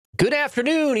Good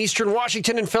afternoon, Eastern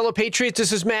Washington and fellow patriots.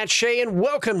 This is Matt Shea, and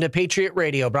welcome to Patriot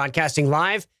Radio, broadcasting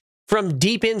live from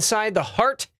deep inside the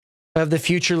heart of the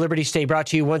future Liberty State, brought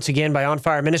to you once again by On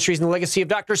Fire Ministries and the legacy of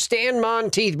Dr. Stan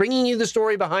Monteith, bringing you the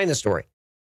story behind the story.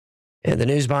 And the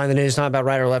news behind the news, not about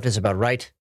right or left, it's about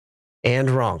right and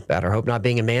wrong, about our hope not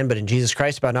being in man, but in Jesus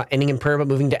Christ, about not ending in prayer, but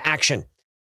moving to action.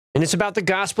 And it's about the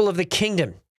gospel of the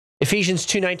kingdom. Ephesians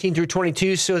 2:19 through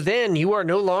 22, so then you are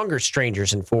no longer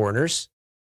strangers and foreigners,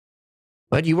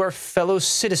 but you are fellow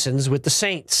citizens with the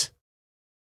saints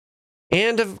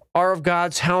and are of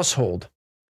God's household,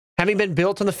 having been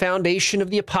built on the foundation of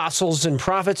the apostles and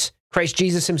prophets, Christ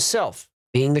Jesus himself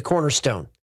being the cornerstone,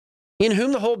 in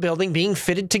whom the whole building being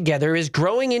fitted together is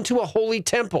growing into a holy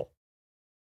temple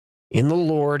in the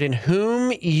Lord, in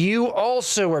whom you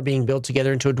also are being built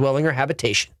together into a dwelling or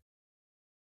habitation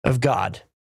of God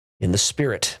in the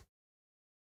Spirit.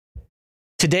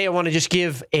 Today, I want to just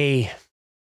give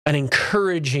an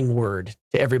encouraging word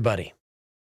to everybody,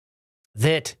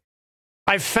 that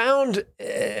I've found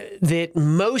that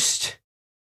most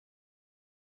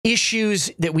issues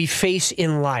that we face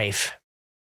in life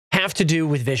have to do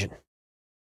with vision,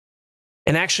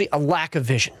 and actually a lack of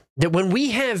vision. That when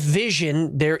we have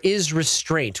vision, there is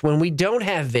restraint. When we don't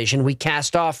have vision, we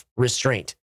cast off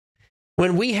restraint.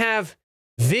 When we have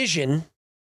vision,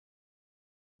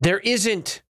 there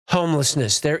isn't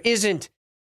homelessness, there isn't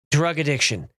drug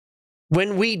addiction.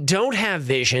 When we don't have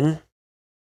vision,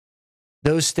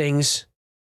 those things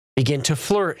begin to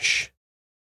flourish.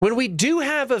 When we do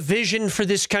have a vision for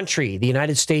this country, the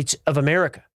United States of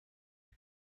America,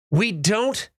 we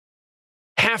don't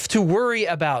have to worry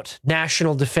about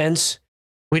national defense.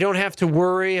 We don't have to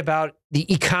worry about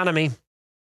the economy,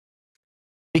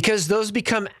 because those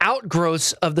become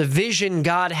outgrowths of the vision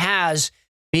God has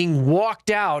being walked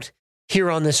out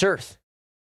here on this earth.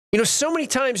 You know, so many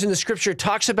times in the scripture, it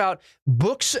talks about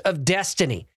books of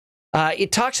destiny.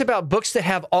 It talks about books that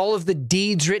have all of the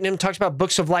deeds written in them. It talks about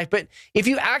books of life. But if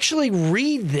you actually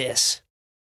read this,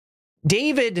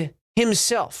 David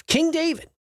himself, King David,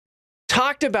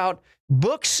 talked about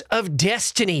books of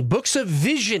destiny, books of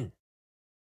vision.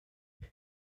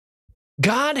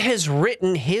 God has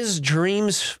written his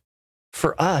dreams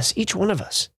for us, each one of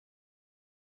us.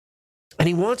 And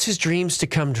he wants his dreams to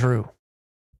come true.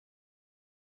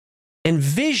 And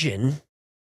vision,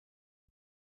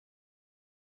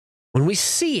 when we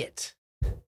see it,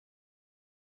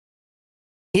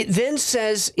 it then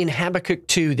says in Habakkuk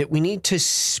 2 that we need to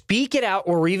speak it out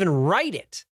or even write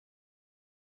it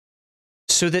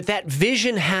so that that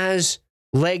vision has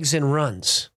legs and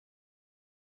runs.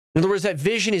 In other words, that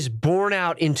vision is born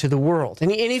out into the world.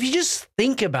 And if you just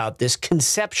think about this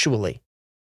conceptually,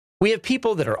 we have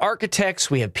people that are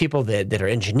architects, we have people that are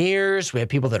engineers, we have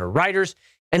people that are writers,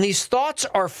 and these thoughts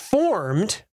are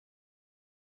formed,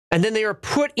 and then they are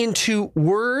put into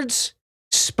words,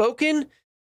 spoken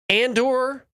and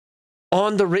or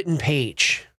on the written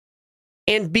page.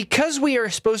 And because we are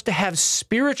supposed to have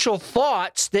spiritual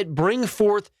thoughts that bring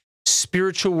forth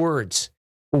spiritual words,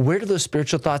 well, where do those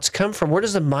spiritual thoughts come from? Where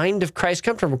does the mind of Christ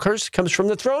come from? Of course, it comes from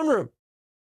the throne room.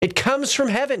 It comes from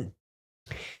heaven.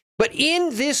 But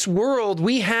in this world,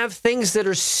 we have things that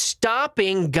are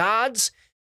stopping God's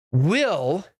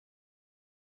will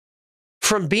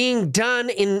from being done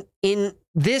in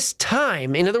this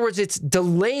time. In other words, it's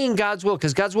delaying God's will,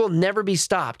 because God's will never be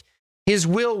stopped. His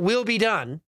will be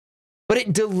done, but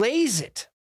it delays it.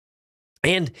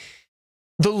 And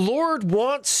the Lord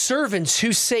wants servants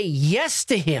who say yes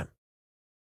to him.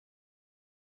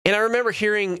 And I remember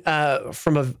hearing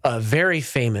from a very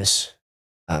famous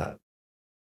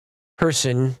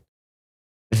person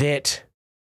that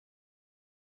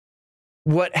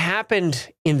what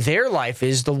happened in their life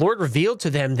is the Lord revealed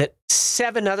to them that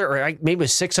 7 other, or maybe it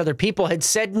was 6 other people had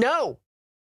said no,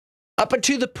 up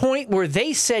until the point where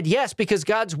they said yes, because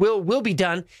God's will be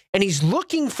done. And he's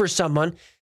looking for someone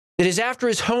that is after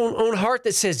his own heart,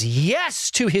 that says yes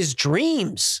to his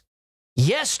dreams,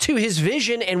 yes to his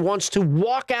vision, and wants to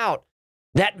walk out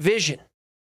that vision,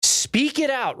 speak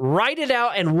it out, write it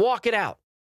out, and walk it out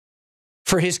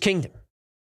for his kingdom.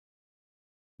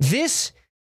 This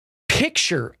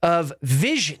picture of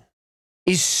vision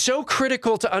is so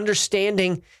critical to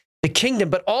understanding the kingdom,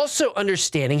 but also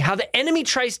understanding how the enemy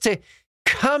tries to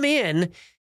come in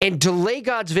and delay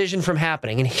God's vision from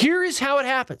happening. And here is how it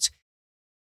happens.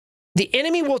 The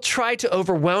enemy will try to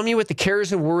overwhelm you with the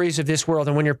cares and worries of this world.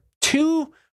 And when you're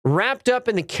too wrapped up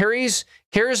in the cares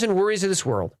and worries of this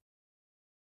world,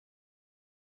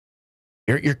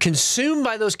 you're consumed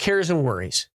by those cares and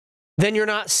worries. then you're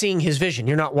not seeing his vision.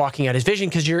 You're not walking out his vision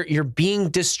because you're being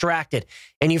distracted.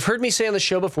 And you've heard me say on the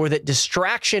show before that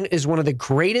distraction is one of the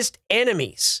greatest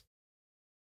enemies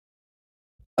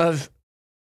of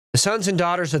the sons and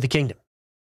daughters of the kingdom.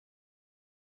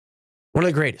 One of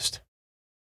the greatest.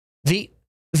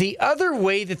 The other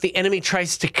way that the enemy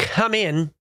tries to come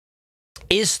in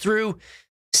is through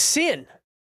sin.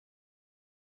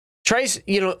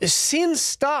 Sin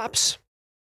stops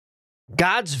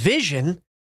God's vision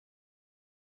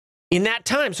in that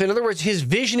time. So in other words, his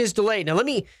vision is delayed. Now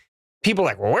people are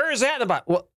like, well, where is that in the Bible?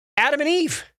 Well, Adam and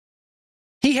Eve.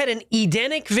 He had an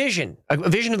Edenic vision, a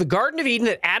vision of the Garden of Eden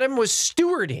that Adam was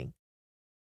stewarding.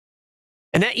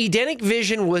 And that Edenic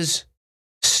vision was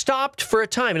stopped for a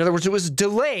time. In other words, it was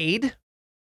delayed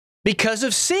because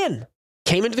of sin.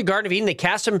 Came into the Garden of Eden. They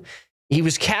cast him. He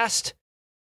was cast,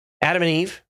 Adam and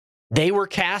Eve. They were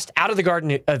cast out of the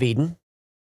Garden of Eden.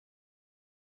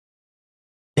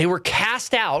 They were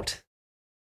cast out.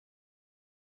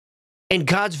 And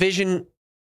God's vision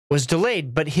was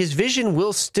delayed, but his vision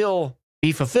will still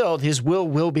be fulfilled. His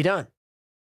will be done.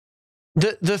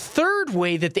 The third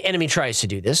way that the enemy tries to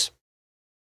do this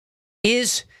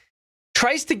is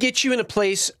tries to get you in a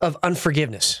place of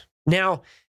unforgiveness. Now,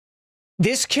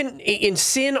 this can, in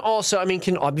sin also,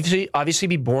 can obviously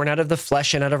be born out of the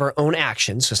flesh and out of our own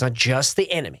actions. So it's not just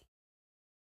the enemy.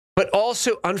 But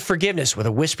also unforgiveness, where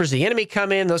the whispers of the enemy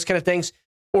come in, those kind of things.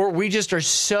 Or we just are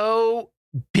so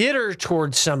bitter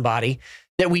towards somebody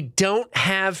that we don't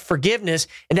have forgiveness.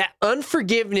 And that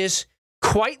unforgiveness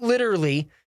quite literally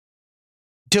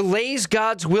delays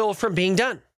God's will from being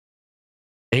done.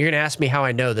 And you're going to ask me how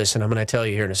I know this, and I'm going to tell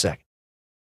you here in a second.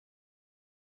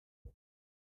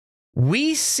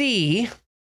 We see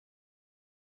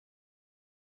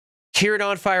here at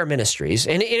On Fire Ministries,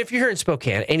 and if you're here in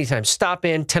Spokane, anytime, stop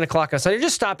in, 10 o'clock on Sunday,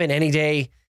 just stop in any day.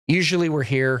 Usually we're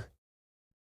here.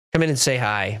 Come in and say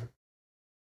hi.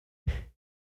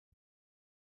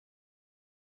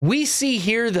 We see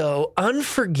here, though,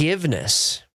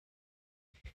 unforgiveness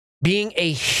being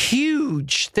a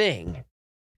huge thing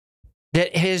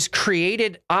that has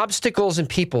created obstacles in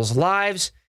people's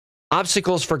lives,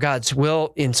 obstacles for God's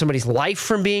will in somebody's life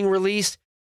from being released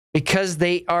because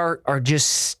they are just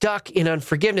stuck in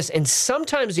unforgiveness. And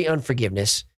sometimes the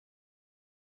unforgiveness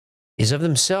is of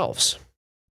themselves.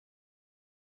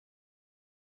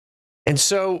 And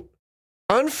so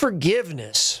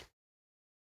unforgiveness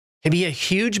can be a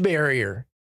huge barrier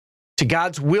to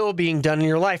God's will being done in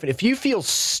your life. And if you feel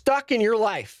stuck in your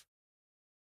life,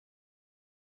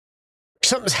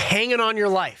 something's hanging on your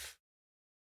life,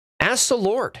 ask the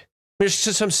Lord. There's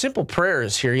just some simple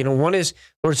prayers here. One is,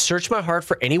 Lord, search my heart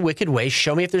for any wicked way.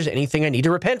 Show me if there's anything I need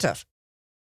to repent of.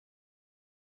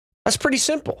 That's pretty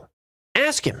simple.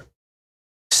 Ask him.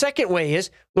 Second way is,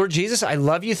 Lord Jesus, I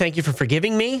love you. Thank you for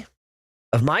forgiving me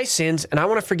of my sins, and I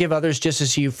want to forgive others just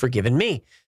as you've forgiven me.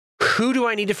 Who do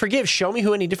I need to forgive? Show me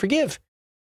who I need to forgive.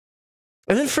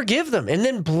 And then forgive them, and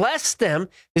then bless them.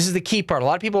 This is the key part. A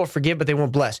lot of people will forgive, but they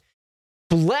won't bless.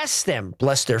 Bless them.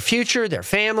 Bless their future, their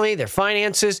family, their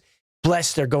finances.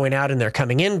 Bless their going out and their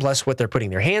coming in. Bless what they're putting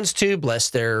their hands to. Bless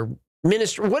their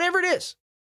ministry, whatever it is.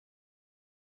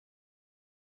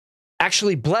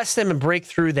 Actually bless them and break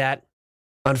through that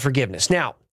unforgiveness.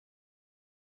 Now,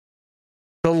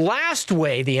 the last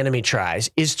way the enemy tries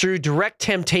is through direct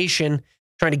temptation,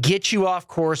 trying to get you off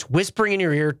course, whispering in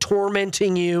your ear,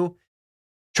 tormenting you,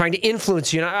 trying to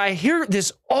influence you. And I hear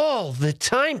this all the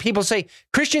time. People say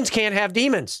Christians can't have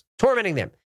demons tormenting them.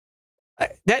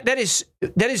 That is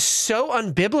so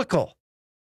unbiblical.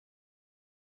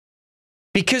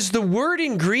 Because the word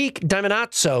in Greek,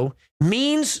 daimonazo,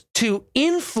 means to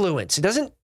influence. It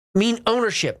doesn't mean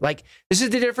ownership. Like, this is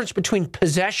the difference between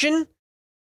possession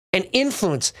and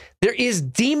influence. There is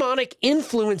demonic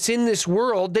influence in this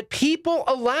world that people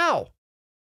allow.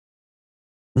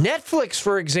 Netflix,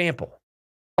 for example,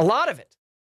 a lot of it,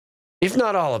 if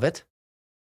not all of it,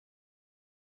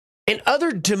 and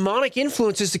other demonic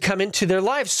influences to come into their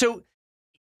lives. So,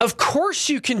 of course,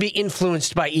 you can be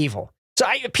influenced by evil. So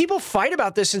people fight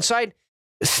about this inside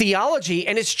theology,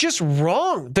 and it's just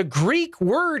wrong. The Greek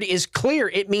word is clear.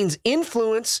 It means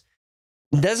influence,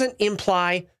 doesn't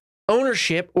imply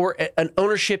ownership or an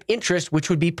ownership interest, which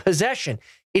would be possession.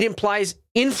 It implies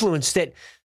influence, that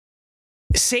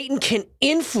Satan can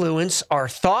influence our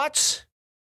thoughts.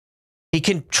 He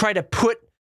can try to put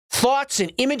thoughts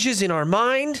and images in our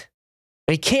mind.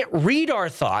 He can't read our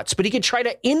thoughts, but he can try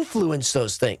to influence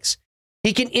those things.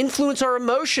 He can influence our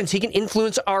emotions. He can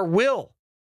influence our will.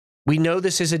 We know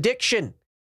this is addiction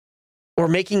or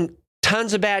making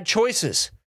tons of bad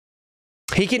choices.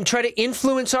 He can try to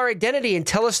influence our identity and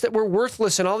tell us that we're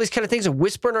worthless and all these kind of things and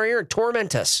whisper in our ear and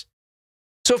torment us.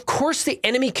 So, of course, the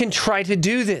enemy can try to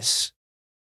do this.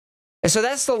 And so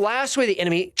that's the last way the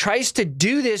enemy tries to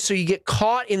do this, so you get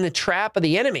caught in the trap of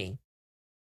the enemy.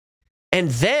 And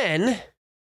then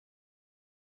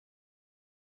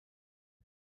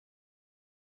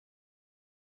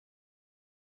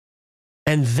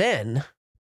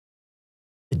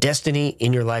the destiny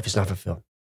in your life is not fulfilled.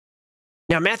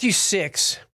 Now, Matthew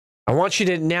 6, I want you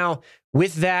to now,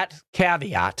 with that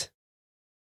caveat,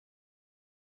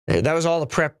 that was all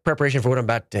the preparation for what I'm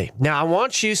about to say. Now, I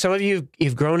want you, some of you,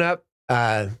 you've grown up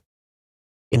in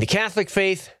the Catholic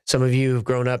faith. Some of you have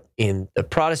grown up in the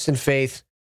Protestant faith.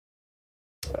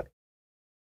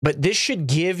 But this should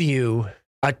give you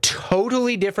a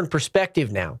totally different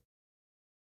perspective now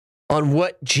on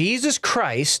what Jesus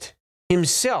Christ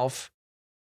himself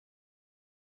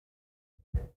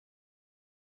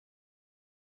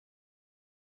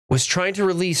was trying to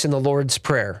release in the Lord's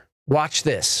Prayer. Watch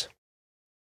this.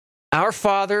 Our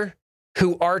Father,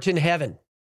 who art in heaven,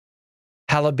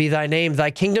 hallowed be thy name.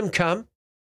 Thy kingdom come.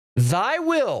 Thy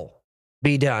will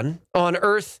be done on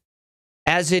earth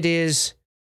as it is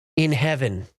in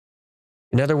heaven.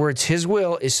 In other words, his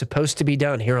will is supposed to be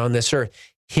done here on this earth.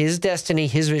 His destiny,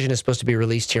 his vision is supposed to be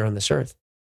released here on this earth.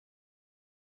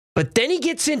 But then he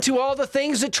gets into all the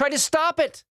things that try to stop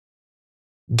it.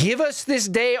 Give us this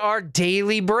day our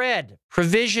daily bread,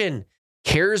 provision,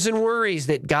 cares and worries,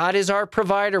 that God is our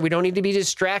provider. We don't need to be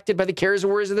distracted by the cares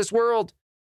and worries of this world.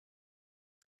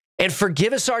 And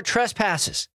forgive us our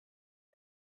trespasses.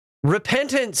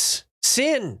 Repentance,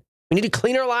 sin. We need to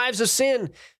clean our lives of sin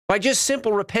by just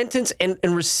simple repentance and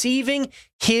receiving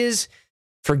his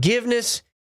forgiveness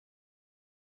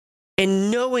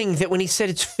and knowing that when he said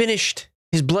it's finished,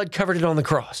 his blood covered it on the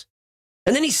cross.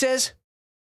 And then he says,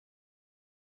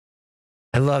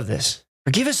 I love this.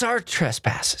 Forgive us our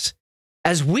trespasses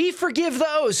as we forgive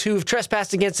those who have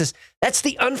trespassed against us. That's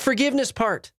the unforgiveness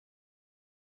part.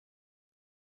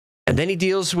 And then he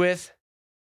deals with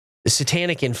the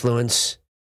satanic influence,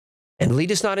 and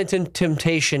lead us not into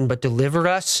temptation, but deliver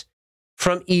us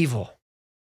from evil.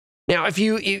 Now, if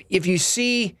you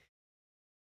see,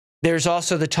 there's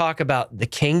also the talk about the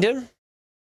kingdom,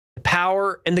 the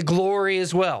power, and the glory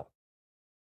as well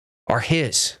are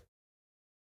his.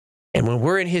 And when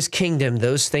we're in his kingdom,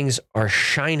 those things are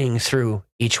shining through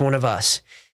each one of us.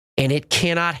 And it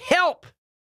cannot help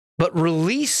but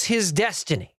release his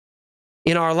destiny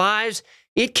in our lives.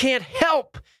 It can't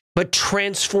help but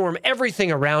transform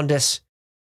everything around us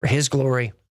for his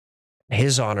glory,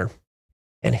 his honor,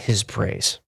 and his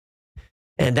praise.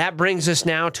 And that brings us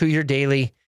now to your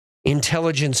daily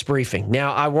intelligence briefing.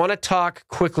 Now, I want to talk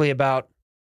quickly about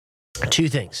two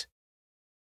things.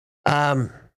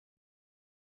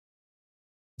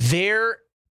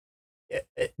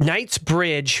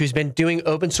 Knightsbridge, who's been doing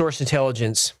open source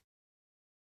intelligence,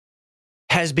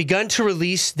 has begun to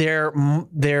release their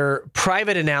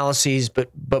private analyses,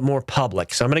 but more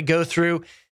public. So I'm going to go through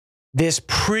this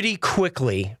pretty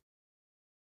quickly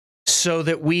so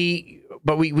that we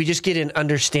just get an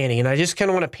understanding. And I just kind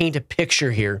of want to paint a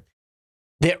picture here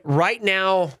that right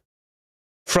now,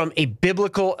 from a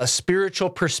biblical, a spiritual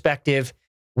perspective,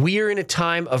 we are in a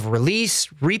time of release,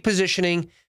 repositioning,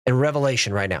 and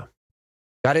revelation right now.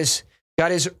 God is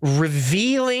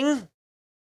revealing,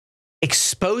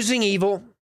 exposing evil.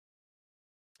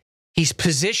 He's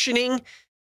positioning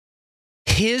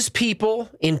his people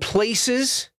in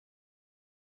places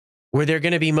where they're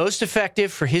going to be most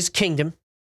effective for his kingdom.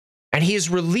 And he is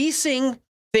releasing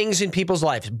things in people's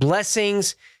lives,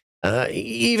 blessings,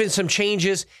 even some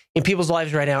changes in people's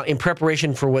lives right now in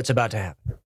preparation for what's about to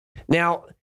happen. Now,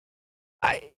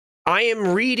 I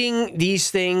am reading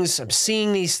these things, I'm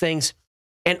seeing these things,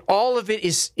 and all of it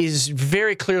is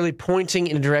very clearly pointing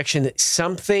in a direction that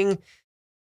something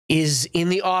is in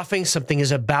the offing, something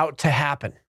is about to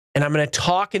happen. And I'm going to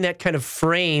talk in that kind of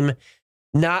frame.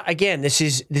 Not, again, this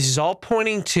is all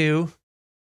pointing to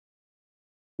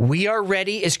we are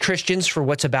ready as Christians for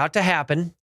what's about to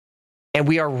happen, and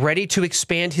we are ready to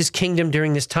expand his kingdom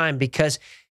during this time, because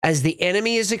as the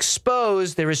enemy is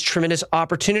exposed, there is tremendous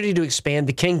opportunity to expand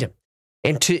the kingdom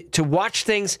and to watch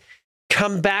things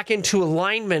come back into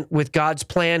alignment with God's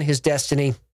plan, his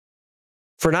destiny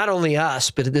for not only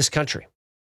us, but this country.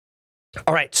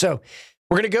 All right, so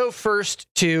we're going to go first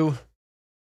to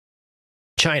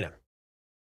China.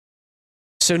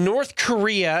 So North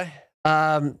Korea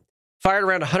fired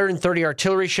around 130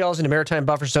 artillery shells into maritime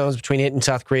buffer zones between it and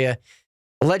South Korea,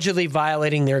 allegedly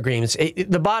violating their agreements.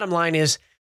 The bottom line is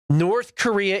North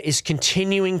Korea is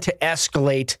continuing to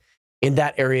escalate in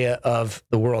that area of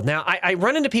the world. Now, I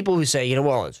run into people who say,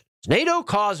 well, it's NATO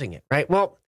causing it, right?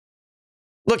 Well,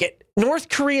 look, North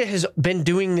Korea has been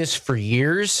doing this for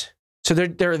years, so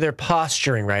they're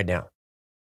posturing right now.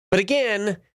 But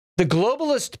again, the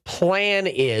globalist plan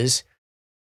is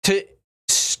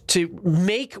to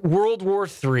make World War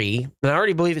III, and I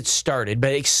already believe it started,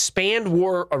 but expand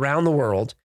war around the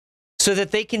world so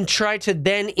that they can try to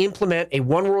then implement a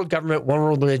one world government, one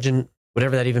world religion,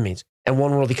 whatever that even means, and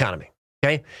one world economy.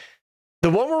 Okay? The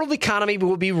one world economy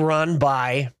will be run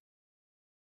by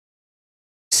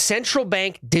central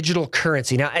bank digital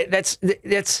currency. Now, that's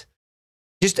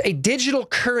just a digital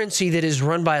currency that is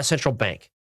run by a central bank.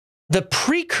 The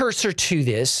precursor to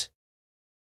this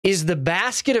is the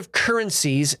basket of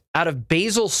currencies out of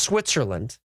Basel,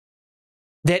 Switzerland,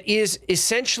 that is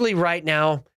essentially right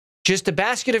now just a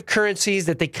basket of currencies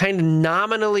that they kind of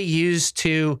nominally use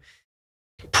to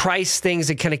price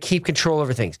things and kind of keep control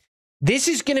over things. This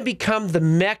is going to become the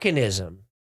mechanism.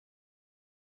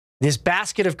 This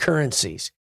basket of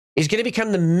currencies is going to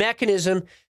become the mechanism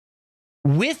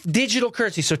with digital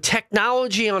currency, so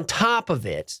technology on top of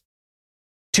it,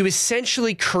 to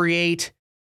essentially create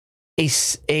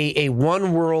a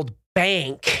one world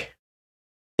bank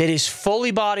that is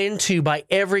fully bought into by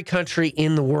every country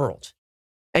in the world.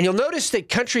 And you'll notice that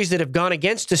countries that have gone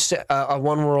against a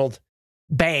one world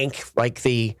bank, like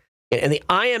the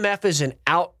IMF is an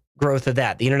outgrowth of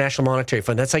that, the International Monetary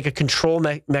Fund, that's like a control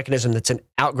mechanism that's an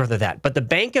outgrowth of that. But the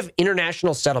Bank of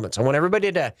International Settlements, I want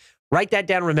everybody to write that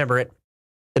down, remember it.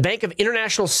 The Bank of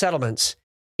International Settlements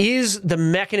is the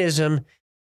mechanism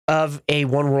of a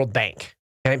one world bank.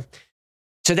 Okay.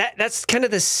 So that's kind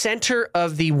of the center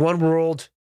of the one world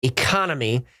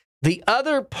economy. The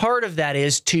other part of that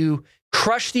is to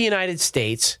crush the United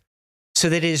States so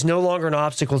that it is no longer an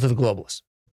obstacle to the globalists.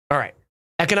 All right.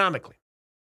 Economically,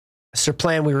 it's their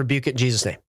plan. We rebuke it in Jesus'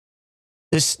 name.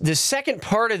 The second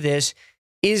part of this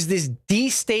is this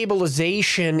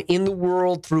destabilization in the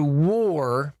world through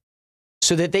war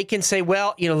so that they can say,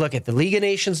 well, look, the League of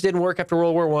Nations didn't work after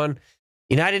World War I.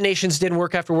 United Nations didn't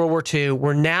work after World War II.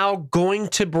 We're now going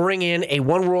to bring in a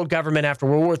one world government after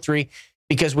World War III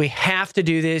because we have to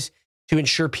do this to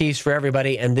ensure peace for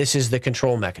everybody, and this is the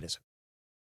control mechanism.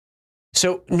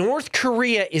 So North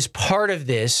Korea is part of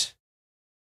this.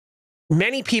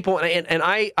 Many people, and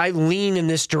I lean in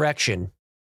this direction,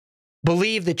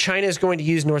 believe that China is going to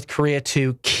use North Korea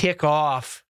to kick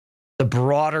off the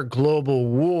broader global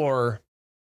war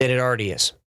that it already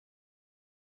is.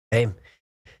 Okay?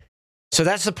 So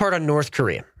that's the part on North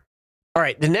Korea. All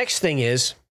right, the next thing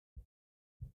is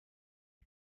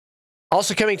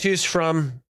also coming to us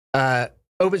from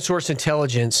Open Source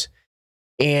Intelligence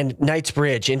and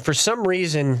Knightsbridge. And for some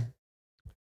reason,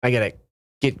 I got to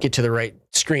get to the right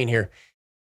screen here.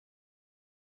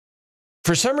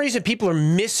 For some reason, people are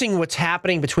missing what's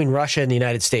happening between Russia and the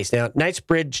United States. Now,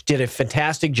 Knightsbridge did a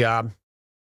fantastic job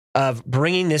of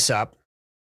bringing this up,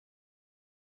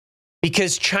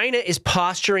 because China is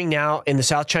posturing now in the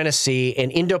South China Sea,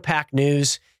 and Indo-Pac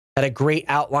News had a great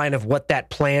outline of what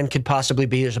that plan could possibly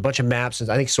be. There's a bunch of maps,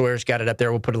 and I think Sawyer's got it up there.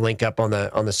 We'll put a link up on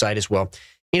the site as well.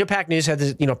 Indo-Pac News had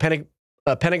this,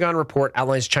 Pentagon report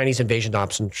outlines Chinese invasion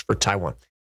options for Taiwan.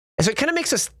 And so it kind of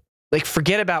makes us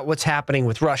forget about what's happening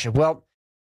with Russia. Well,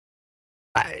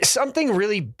 something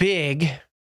really big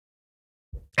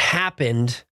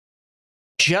happened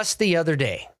just the other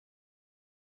day.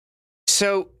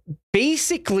 So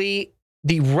basically,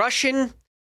 the Russian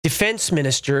defense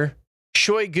minister,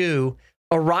 Shoigu,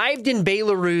 arrived in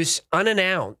Belarus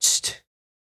unannounced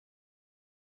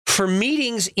for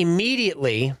meetings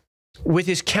immediately with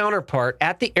his counterpart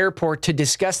at the airport to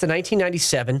discuss the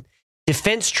 1997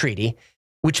 defense treaty,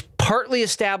 which partly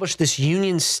established this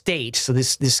Union state, so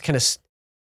this kind of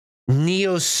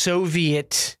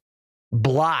neo-Soviet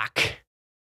bloc.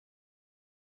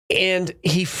 And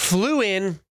he flew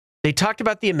in. They talked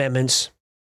about the amendments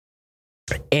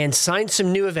and signed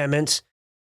some new amendments.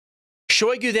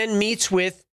 Shoigu then meets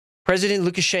with President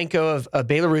Lukashenko of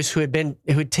Belarus, who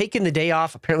had taken the day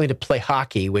off apparently to play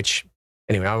hockey, which,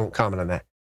 anyway, I won't comment on that.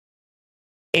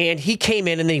 And he came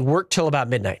in and they worked till about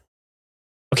midnight.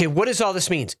 Okay, what does all this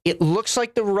mean? It looks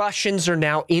like the Russians are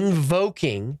now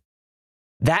invoking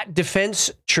that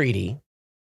defense treaty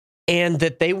and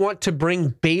that they want to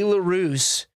bring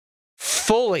Belarus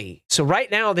fully. So right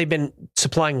now they've been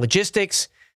supplying logistics,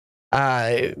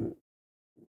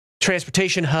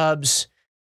 transportation hubs,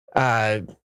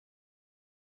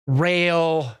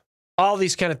 rail, all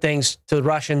these kind of things to the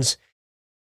Russians.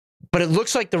 But it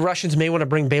looks like the Russians may want to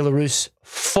bring Belarus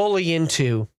fully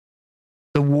into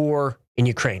the war in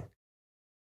Ukraine.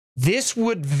 this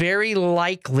would very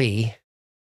likely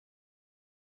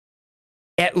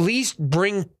at least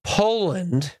bring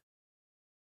Poland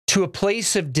to a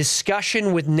place of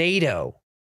discussion with NATO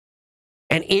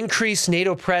and increase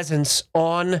NATO presence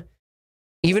on,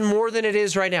 even more than it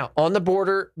is right now, on the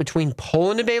border between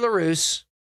Poland and Belarus,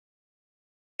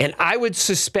 and I would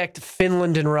suspect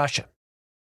Finland and Russia.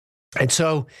 And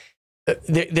so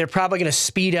they're probably going to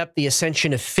speed up the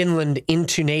ascension of Finland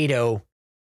into NATO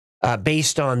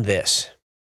based on this.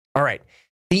 All right.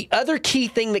 The other key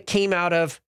thing that came out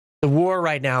of the war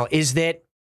right now is that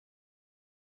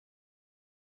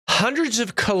hundreds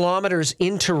of kilometers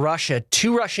into Russia,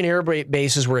 2 Russian air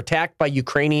bases were attacked by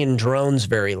Ukrainian drones,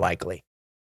 very likely.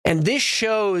 And this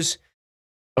shows,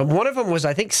 one of them was,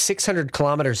 I think, 600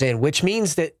 kilometers in, which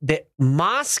means that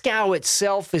Moscow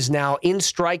itself is now in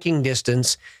striking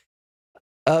distance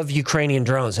of Ukrainian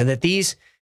drones, and that these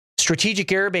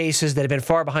strategic air bases that have been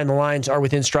far behind the lines are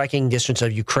within striking distance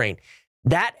of Ukraine.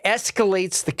 That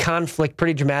escalates the conflict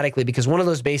pretty dramatically, because one of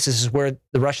those bases is where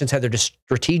the Russians had their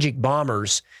strategic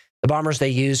bombers, the bombers they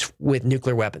use with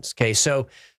nuclear weapons. Okay, so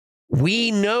we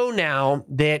know now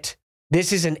that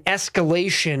this is an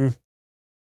escalation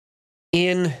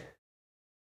in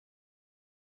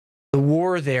the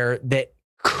war there that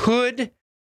could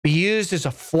be used as a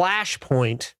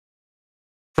flashpoint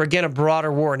for, again, a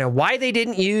broader war. Now, why they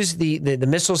didn't use the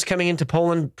missiles coming into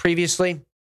Poland previously?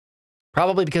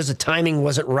 Probably because the timing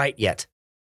wasn't right yet.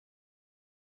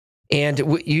 And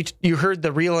you heard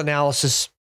the real analysis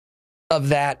of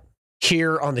that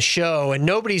here on the show, and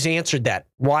nobody's answered that.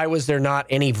 Why was there not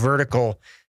any vertical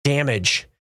damage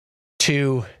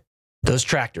to those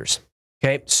tractors?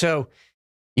 Okay, so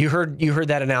you heard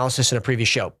that analysis in a previous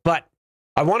show. But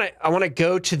I want to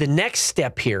go to the next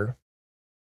step here,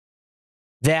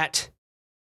 that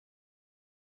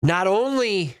not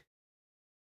only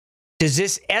does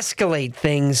this escalate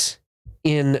things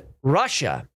in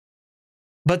Russia,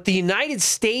 but the United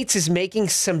States is making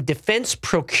some defense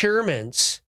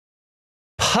procurements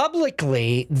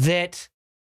publicly that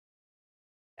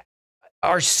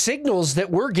are signals that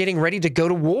we're getting ready to go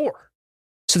to war.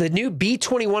 So the new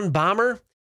B-21 bomber,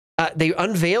 they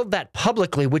unveiled that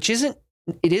publicly, which isn't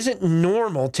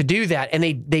normal to do that. And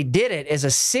they did it as a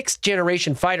 6th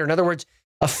generation fighter. In other words,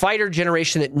 a fighter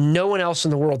generation that no one else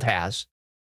in the world has.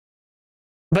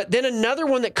 But then another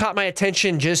one that caught my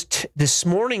attention just this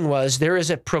morning was there is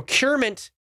a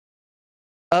procurement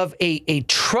of a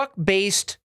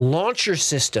truck-based launcher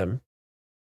system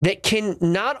that can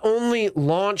not only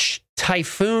launch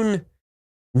Typhoon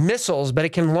missiles, but it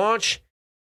can launch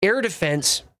air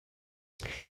defense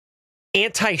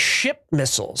anti-ship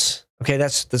missiles. Okay,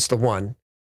 that's the one.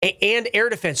 And air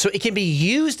defense. So it can be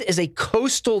used as a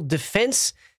coastal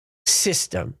defense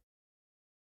system,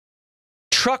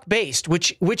 truck-based,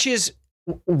 which is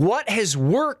what has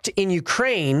worked in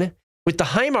Ukraine with the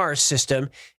HIMARS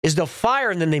system, is they'll fire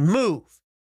and then they move.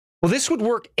 Well, this would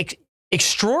work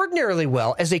extraordinarily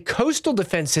well as a coastal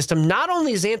defense system, not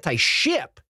only as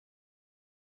anti-ship,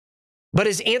 but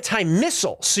as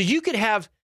anti-missile. So you could have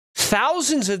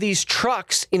thousands of these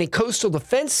trucks in a coastal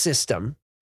defense system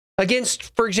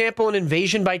against, for example, an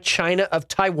invasion by China of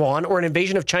Taiwan, or an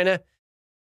invasion of China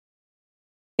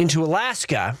into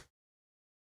Alaska,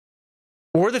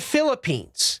 or the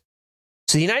Philippines.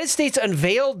 So the United States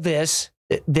unveiled this,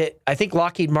 that I think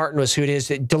Lockheed Martin was who it is,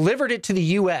 that delivered it to the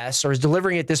U.S., or is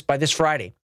delivering it by this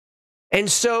Friday. And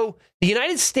so the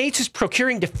United States is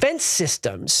procuring defense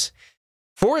systems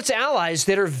for its allies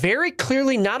that are very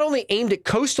clearly not only aimed at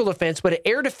coastal defense, but at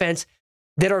air defense,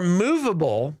 that are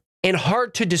movable and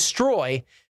hard to destroy,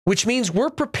 which means we're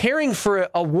preparing for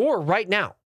a war right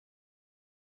now.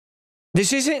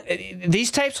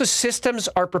 These types of systems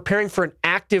are preparing for an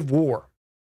active war.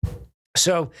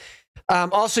 So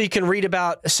also you can read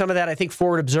about some of that. I think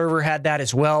Forward Observer had that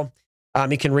as well.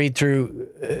 You can read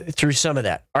through some of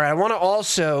that. All right, I want to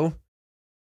also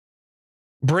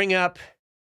bring up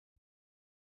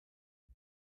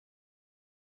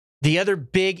the other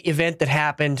big event that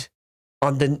happened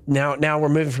on the now we're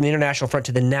moving from the international front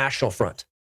to the national front.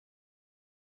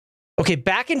 Okay,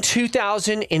 back in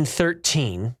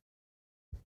 2013,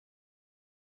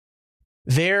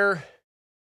 there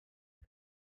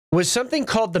was something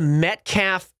called the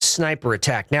Metcalf sniper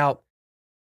attack. Now,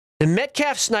 the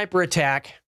Metcalf sniper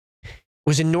attack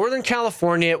was in Northern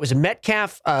California. It was a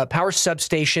Metcalf power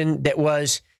substation that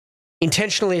was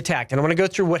intentionally attacked. And I want to go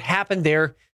through what happened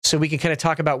there so we can kind of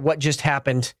talk about what just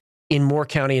happened in Moore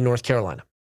County in North Carolina.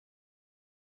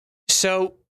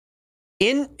 So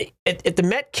at the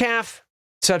Metcalf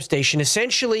substation,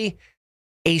 essentially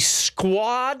a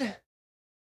squad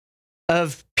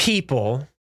of people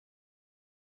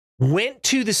went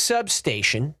to the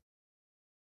substation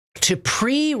to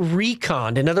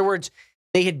pre-recon. In other words,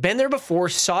 they had been there before,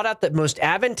 sought out the most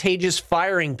advantageous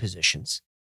firing positions,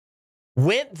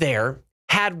 went there,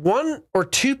 had one or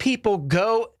two people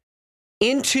go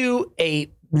into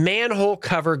a manhole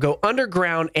cover, go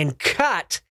underground, and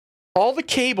cut all the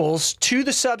cables to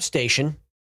the substation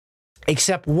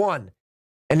except one.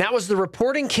 And that was the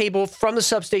reporting cable from the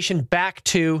substation back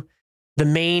to the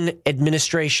main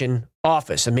administration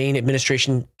office, the main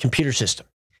administration computer system.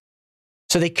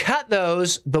 So they cut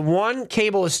those. The one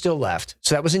cable is still left.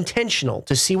 So that was intentional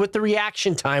to see what the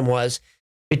reaction time was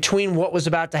between what was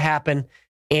about to happen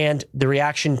and the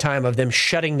reaction time of them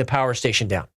shutting the power station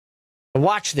down.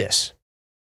 Watch this.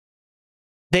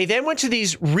 They then went to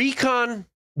these pre-recon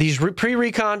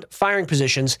firing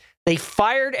positions. They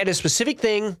fired at a specific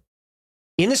thing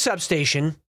in the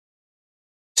substation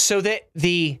so that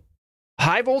the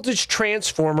high voltage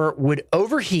transformer would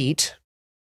overheat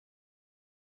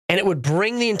and it would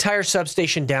bring the entire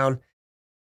substation down.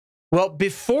 Well,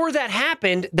 before that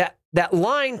happened, that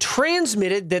line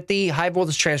transmitted that the high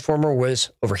voltage transformer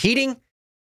was overheating,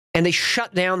 and they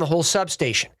shut down the whole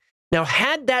substation. Now,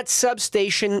 had that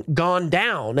substation gone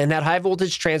down and that high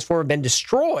voltage transformer been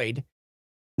destroyed,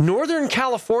 Northern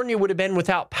California would have been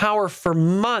without power for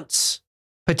months,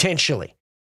 potentially,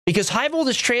 because high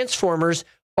voltage transformers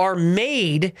are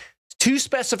made to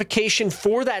specification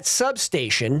for that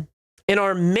substation and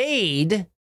are made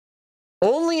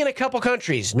only in a couple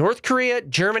countries, North Korea,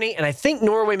 Germany, and I think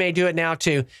Norway may do it now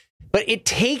too. But it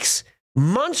takes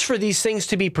months for these things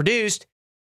to be produced.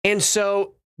 And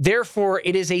so, therefore,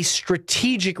 it is a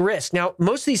strategic risk. Now,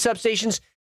 most of these substations,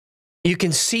 you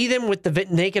can see them with the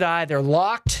naked eye. They're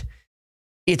locked.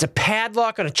 It's a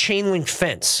padlock on a chain link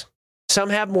fence. Some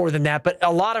have more than that, but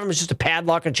a lot of them is just a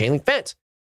padlock on a chain link fence.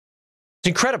 It's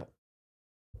incredible.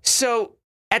 So,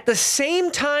 at the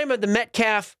same time of the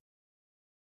Metcalf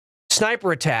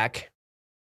sniper attack,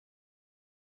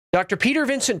 Dr. Peter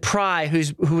Vincent Pry,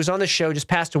 who was on the show, just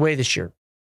passed away this year,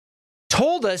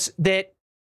 told us that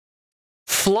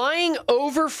flying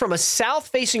over from a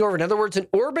south-facing orbit, in other words, an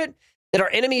orbit that our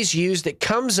enemies use that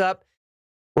comes up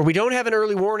where we don't have an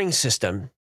early warning system,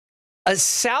 a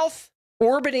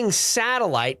south-orbiting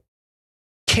satellite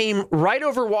came right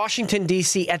over Washington,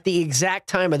 D.C. at the exact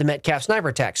time of the Metcalf sniper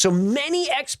attack. So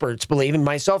many experts believe, and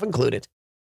myself included,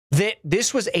 that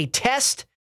this was a test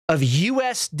of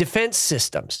U.S. defense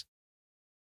systems.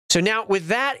 So now, with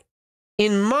that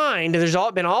in mind, there's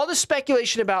been all this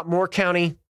speculation about Moore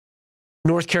County,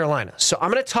 North Carolina. So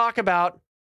I'm going to talk about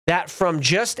that from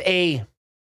just a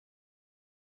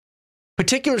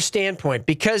particular standpoint,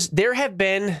 because there have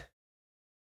been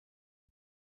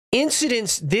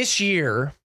incidents this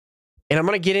year, and I'm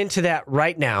going to get into that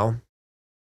right now.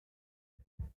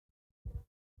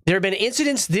 There have been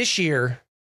incidents this year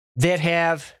that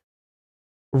have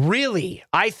really,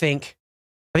 I think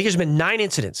there's been 9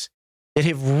 incidents that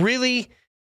have really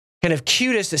kind of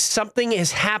cued us that something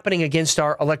is happening against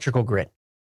our electrical grid.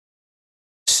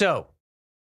 So,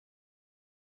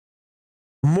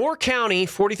 Moore County,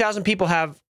 40,000 people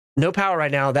have no power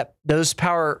right now. That those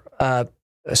power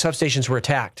substations were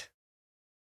attacked.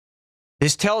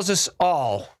 This tells us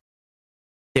all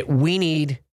that we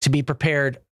need to be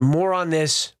prepared. More on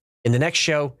this in the next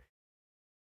show.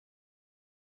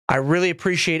 I really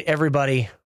appreciate everybody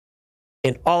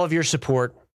and all of your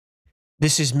support.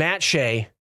 This is Matt Shea.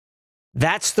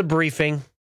 That's the briefing.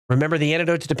 Remember, the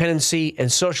antidote to dependency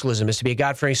and socialism is to be a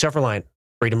God-fearing, self-reliant,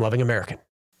 freedom-loving American.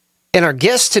 And our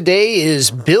guest today is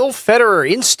Bill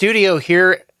Federer in studio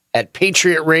here at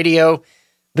Patriot Radio.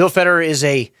 Bill Federer is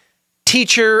a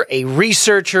teacher, a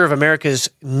researcher of America's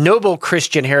noble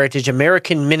Christian heritage,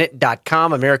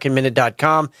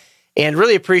 AmericanMinute.com, and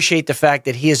really appreciate the fact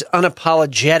that he is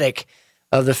unapologetic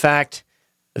of the fact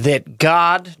that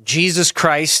God, Jesus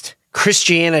Christ,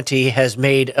 Christianity has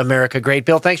made America great.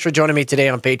 Bill, thanks for joining me today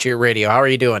on Patriot Radio. How are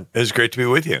you doing? It's great to be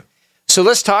with you. So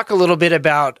let's talk a little bit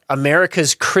about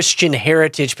America's Christian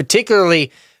heritage. Particularly,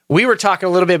 we were talking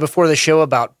a little bit before the show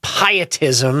about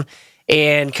pietism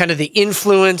and kind of the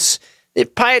influence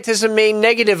that pietism may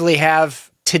negatively have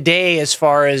today as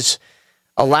far as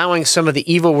allowing some of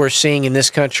the evil we're seeing in this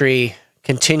country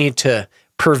continue to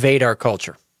pervade our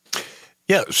culture.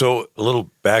 Yeah, so a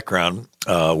little background.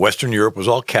 Western Europe was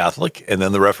all Catholic, and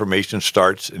then the Reformation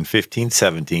starts in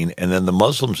 1517, and then the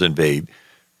Muslims invade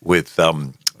with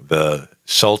the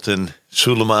Sultan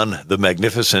Suleiman the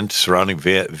Magnificent surrounding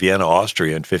Vienna,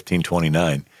 Austria in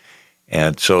 1529.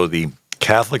 And so the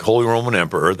Catholic Holy Roman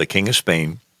Emperor, the King of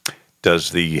Spain,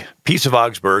 does the Peace of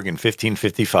Augsburg in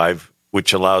 1555,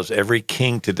 which allows every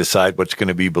king to decide what's going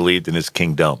to be believed in his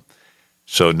kingdom.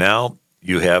 So now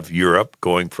you have Europe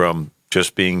going from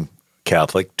just being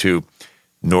Catholic to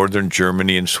northern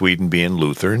Germany and Sweden being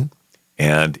Lutheran,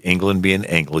 and England being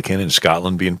Anglican, and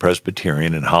Scotland being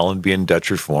Presbyterian, and Holland being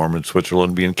Dutch Reform, and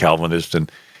Switzerland being Calvinist,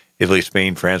 and Italy,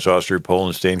 Spain, France, Austria,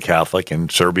 Poland staying Catholic, and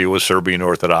Serbia was Serbian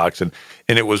Orthodox, and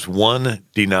it was one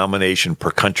denomination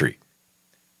per country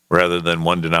rather than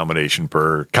one denomination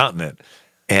per continent.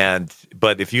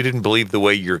 But if you didn't believe the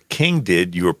way your king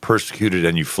did, you were persecuted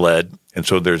and you fled. And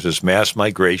so there's this mass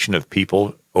migration of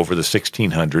people over the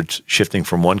 1600s shifting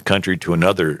from one country to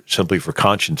another simply for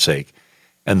conscience sake.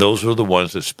 And those were the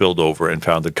ones that spilled over and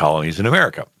founded colonies in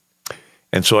America.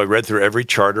 And so I read through every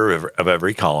charter of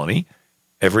every colony.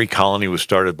 Every colony was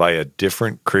started by a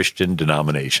different Christian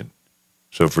denomination.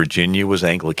 So Virginia was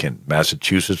Anglican,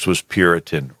 Massachusetts was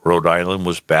Puritan, Rhode Island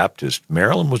was Baptist,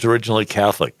 Maryland was originally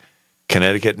Catholic,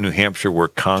 Connecticut and New Hampshire were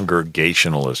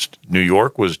Congregationalist, New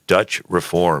York was Dutch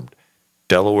Reformed,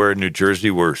 Delaware and New Jersey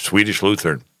were Swedish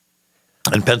Lutheran,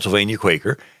 and Pennsylvania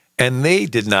Quaker. And they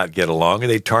did not get along,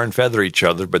 and they tar and feather each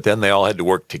other, but then they all had to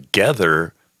work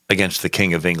together against the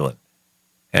King of England.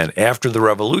 And after the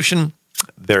Revolution,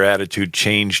 their attitude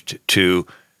changed to,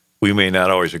 we may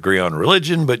not always agree on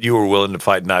religion, but you were willing to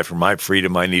fight an eye for my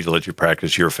freedom. I need to let you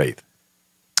practice your faith.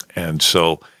 And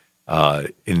so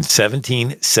in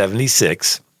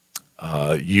 1776,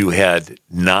 you had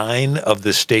 9 of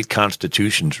the state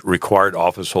constitutions required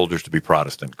office holders to be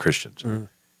Protestant Christians. Mm.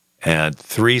 And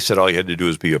 3 said all you had to do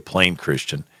was be a plain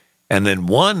Christian. And then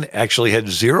 1 actually had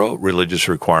 0 religious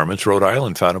requirements, Rhode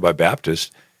Island, founded by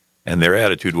Baptists. And their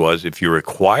attitude was if you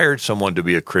required someone to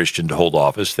be a Christian to hold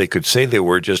office, they could say they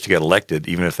were just to get elected,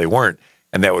 even if they weren't,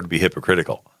 and that would be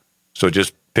hypocritical. So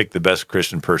just pick the best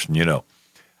Christian person you know.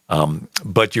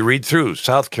 But you read through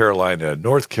South Carolina,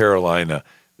 North Carolina,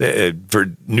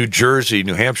 New Jersey,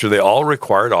 New Hampshire, they all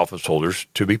required office holders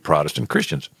to be Protestant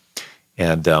Christians.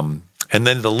 And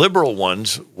then the liberal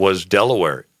ones was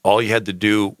Delaware. All you had to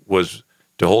do was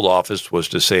to hold office was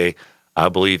to say, I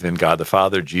believe in God the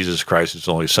Father, Jesus Christ, his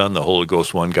only Son, the Holy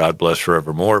Ghost, one God, blessed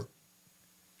forevermore.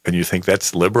 And you think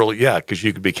that's liberal? Yeah, because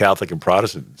you could be Catholic and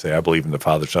Protestant and say, I believe in the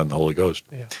Father, Son, and the Holy Ghost.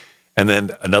 Yeah. And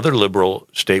then another liberal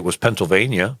state was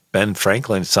Pennsylvania. Ben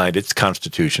Franklin signed its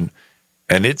constitution,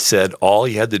 and it said all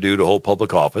you had to do to hold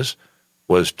public office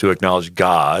was to acknowledge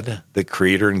God, the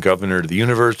creator and governor of the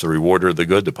universe, the rewarder of the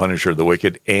good, the punisher of the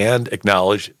wicked, and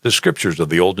acknowledge the scriptures of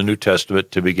the Old and New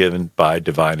Testament to be given by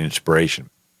divine inspiration.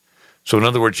 So in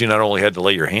other words, you not only had to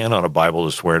lay your hand on a Bible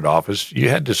to swear to office, you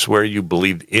had to swear you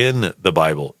believed in the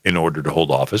Bible in order to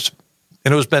hold office.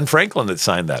 And it was Ben Franklin that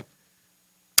signed that.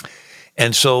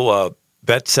 And so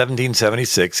that's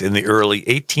 1776. In the early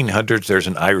 1800s, there's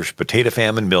an Irish potato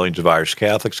famine. Millions of Irish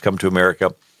Catholics come to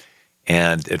America.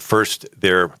 And at first,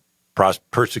 they're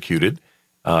persecuted,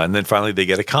 and then finally they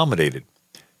get accommodated.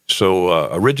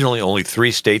 So originally, only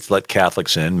 3 states let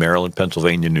Catholics in, Maryland,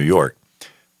 Pennsylvania, New York.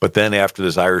 But then after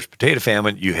this Irish potato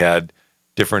famine, you had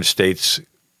different states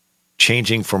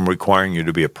changing from requiring you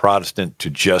to be a Protestant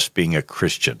to just being a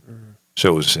Christian. Mm-hmm.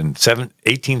 So it was in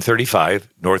 1835,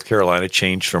 North Carolina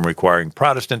changed from requiring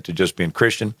Protestant to just being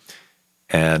Christian.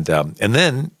 And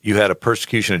then you had a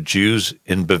persecution of Jews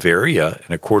in Bavaria,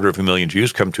 and 250,000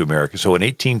 Jews come to America. So in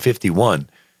 1851,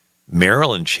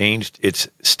 Maryland changed its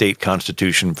state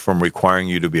constitution from requiring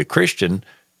you to be a Christian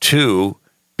to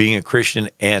being a Christian,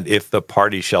 and if the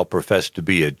party shall profess to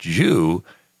be a Jew,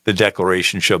 the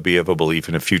declaration shall be of a belief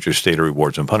in a future state of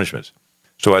rewards and punishments.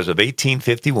 So as of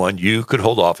 1851, you could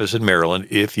hold office in Maryland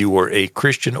if you were a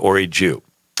Christian or a Jew.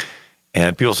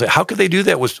 And people say, how could they do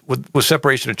that with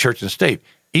separation of church and state?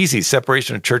 Easy.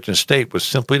 Separation of church and state was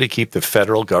simply to keep the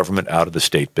federal government out of the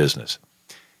state business.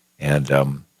 And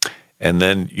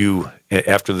then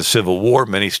after the Civil War,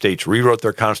 many states rewrote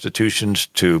their constitutions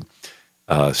to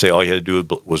say all you had to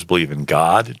do was believe in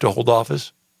God to hold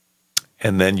office.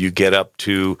 And then you get up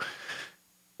to,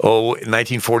 in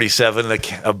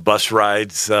 1947, bus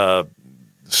rides.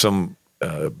 Some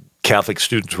Catholic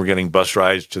students were getting bus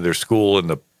rides to their school, and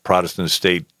the Protestant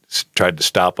state tried to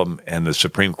stop them. And the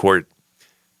Supreme Court,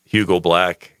 Hugo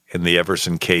Black, in the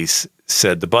Everson case,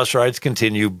 said the bus rides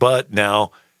continue, but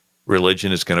now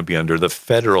religion is going to be under the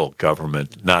federal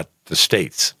government, not the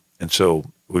states. And so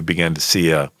we began to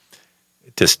see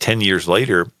just 10 years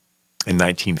later, in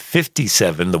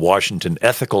 1957, the Washington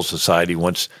Ethical Society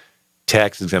wants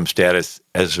tax-exempt status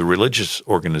as a religious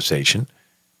organization.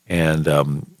 And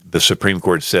the Supreme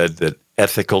Court said that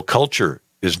ethical culture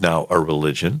is now a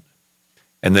religion.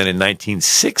 And then in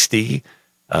 1960,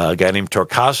 a guy named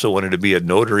Torcaso wanted to be a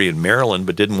notary in Maryland,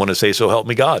 but didn't want to say, so help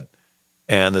me God.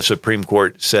 And the Supreme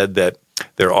Court said that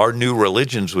There are new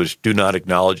religions which do not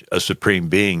acknowledge a supreme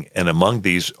being, and among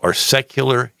these are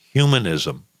secular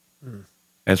humanism.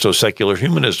 And so secular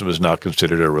humanism is not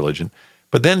considered a religion.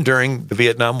 But then during the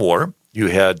Vietnam War, you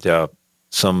had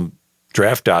some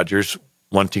draft dodgers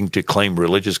wanting to claim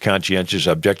religious conscientious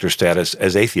objector status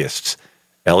as atheists,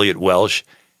 Elliot Welsh.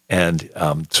 And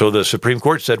so the Supreme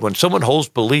Court said when someone holds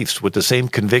beliefs with the same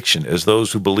conviction as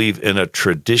those who believe in a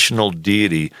traditional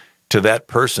deity, to that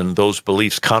person, those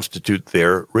beliefs constitute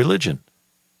their religion.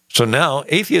 So now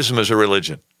atheism is a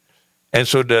religion. And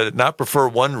so to not prefer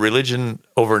one religion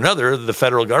over another, the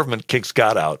federal government kicks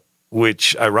God out,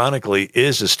 which ironically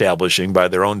is establishing by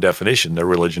their own definition the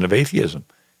religion of atheism.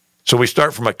 So we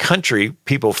start from a country,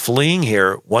 people fleeing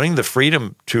here, wanting the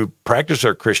freedom to practice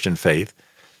their Christian faith,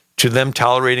 to them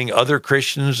tolerating other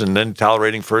Christians and then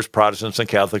tolerating first Protestants and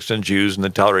Catholics and Jews and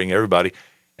then tolerating everybody.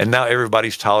 And now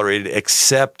everybody's tolerated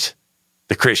except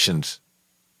the Christians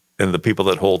and the people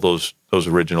that hold those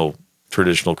original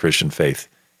traditional Christian faith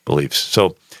beliefs.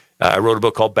 So I wrote a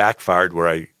book called Backfired where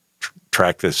I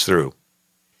track this through.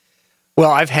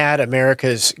 Well, I've had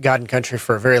America's God and Country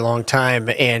for a very long time,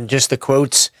 and just the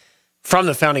quotes from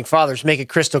the Founding Fathers make it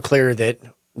crystal clear that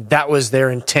that was their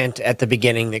intent at the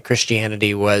beginning, that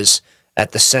Christianity was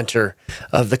at the center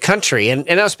of the country. And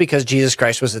that's because Jesus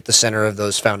Christ was at the center of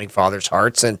those Founding Fathers'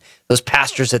 hearts and those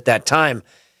pastors at that time.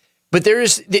 But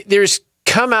there's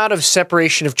come out of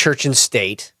separation of church and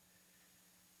state,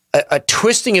 a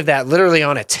twisting of that literally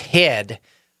on its head,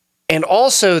 and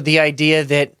also the idea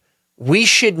that we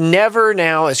should never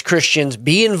now as Christians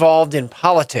be involved in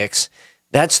politics.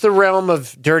 That's the realm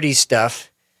of dirty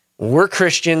stuff. We're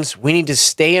Christians. We need to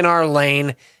stay in our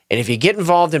lane. And if you get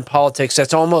involved in politics,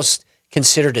 that's almost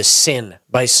considered a sin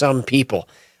by some people.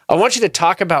 I want you to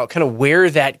talk about kind of where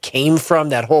that came from,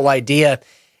 that whole idea,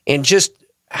 and just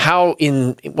how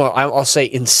I'll say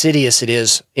insidious it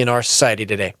is in our society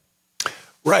today.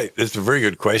 Right. It's a very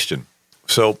good question.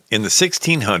 So in the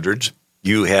 1600s,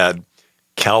 you had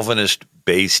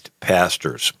Calvinist-based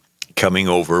pastors coming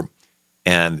over,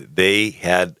 and they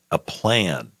had a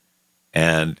plan,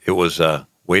 and it was a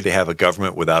way to have a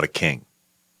government without a king.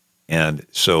 And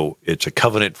so it's a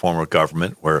covenant form of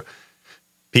government where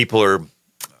people are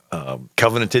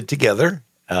covenanted together,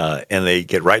 and they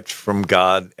get rights from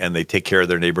God, and they take care of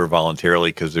their neighbor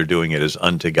voluntarily because they're doing it as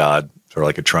unto God, sort of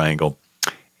like a triangle.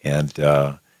 And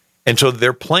so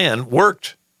their plan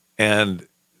worked, and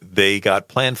they got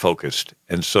plan focused.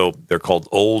 And so they're called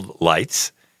Old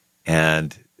Lights,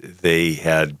 and they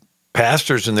had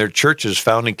pastors in their churches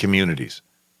founding communities.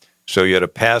 So you had a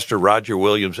pastor, Roger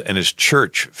Williams, and his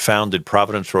church founded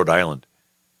Providence, Rhode Island,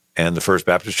 and the First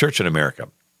Baptist Church in America.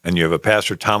 And you have a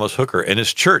pastor, Thomas Hooker, and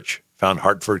his church found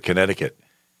Hartford, Connecticut.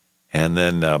 And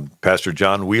then Pastor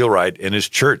John Wheelwright and his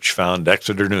church found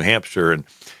Exeter, New Hampshire. And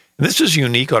this is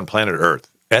unique on planet Earth.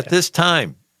 At this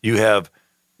time, you have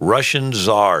Russian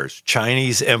czars,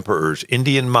 Chinese emperors,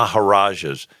 Indian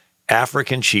maharajas,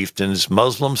 African chieftains,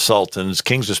 Muslim sultans,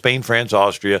 kings of Spain, France,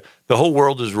 Austria. The whole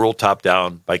world is ruled top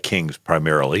down by kings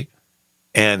primarily.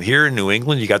 And here in New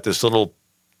England, you got this little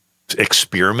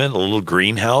experiment, a little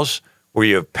greenhouse where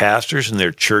you have pastors in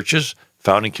their churches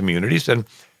founding communities. And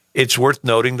it's worth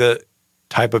noting the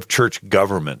type of church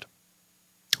government.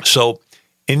 So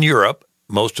in Europe,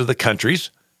 most of the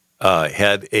countries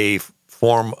had a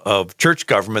form of church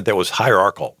government that was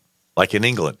hierarchical, like in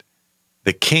England.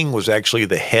 The king was actually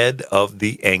the head of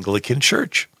the Anglican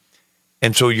Church.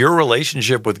 And so your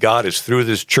relationship with God is through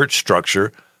this church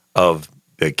structure of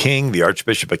the king, the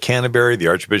Archbishop of Canterbury, the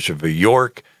Archbishop of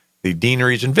York, the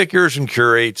deaneries and vicars and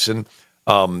curates, and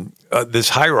this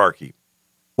hierarchy.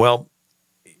 Well,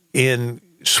 in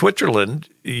Switzerland,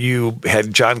 you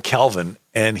had John Calvin,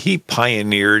 and he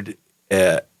pioneered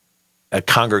a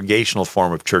congregational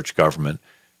form of church government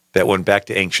that went back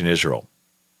to ancient Israel.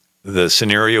 The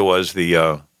scenario was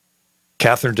the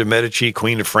Catherine de' Medici,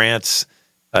 Queen of France,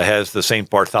 has the St.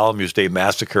 Bartholomew's Day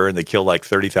massacre, and they kill like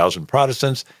 30,000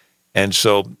 Protestants. And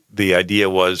so the idea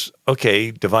was,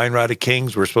 okay, divine right of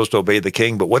kings, we're supposed to obey the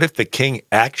king, but what if the king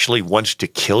actually wants to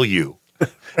kill you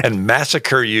and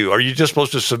massacre you? Are you just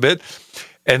supposed to submit?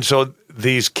 And so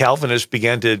these Calvinists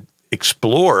began to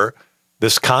explore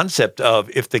this concept of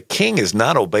if the king is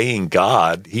not obeying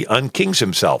God, he unkings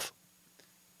himself.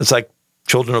 It's like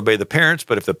children obey the parents,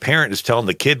 but if the parent is telling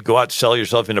the kid, go out, sell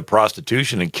yourself into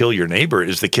prostitution and kill your neighbor,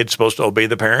 is the kid supposed to obey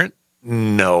the parent?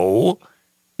 No.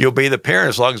 You obey the parent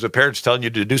as long as the parent's telling you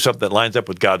to do something that lines up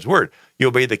with God's word. You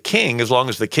obey the king as long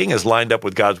as the king is lined up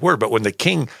with God's word. But when the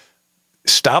king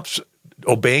stops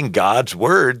obeying God's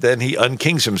word, then he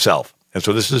unkings himself. And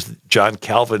so this is John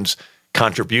Calvin's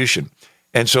contribution.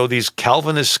 And so these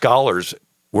Calvinist scholars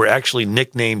were actually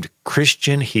nicknamed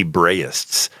Christian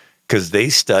Hebraists because they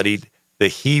studied the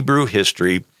Hebrew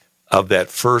history of that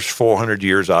first 400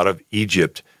 years out of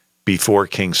Egypt before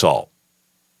King Saul.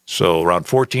 So around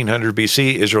 1400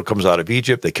 BC, Israel comes out of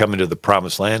Egypt. They come into the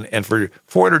promised land. And for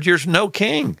 400 years, no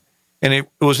king. And it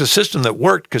was a system that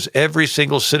worked because every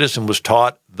single citizen was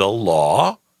taught the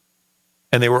law.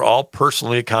 And they were all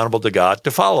personally accountable to God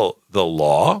to follow the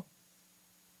law.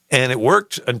 And it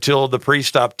worked until the priest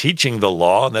stopped teaching the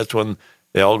law. And that's when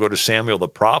they all go to Samuel the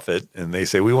prophet. And they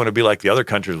say, we want to be like the other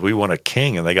countries. We want a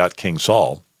king. And they got King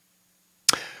Saul.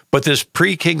 But this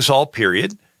pre-King Saul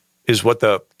period is what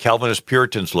the Calvinist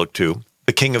Puritans looked to.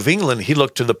 The King of England, he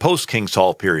looked to the post-King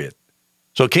Saul period.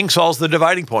 So King Saul's the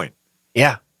dividing point.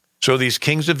 Yeah. So these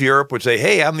kings of Europe would say,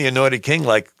 hey, I'm the anointed king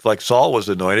like Saul was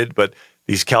anointed. But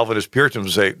these Calvinist Puritans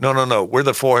would say, no, we're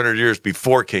the 400 years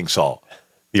before King Saul.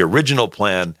 The original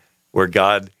plan where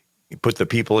God put the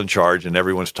people in charge and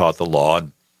everyone's taught the law.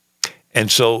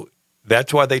 And so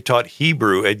that's why they taught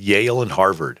Hebrew at Yale and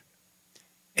Harvard.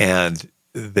 And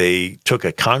they took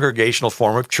a congregational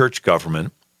form of church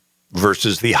government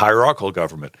versus the hierarchical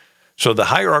government. So the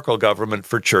hierarchical government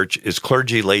for church is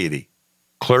clergy, laity.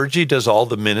 Clergy does all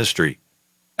the ministry,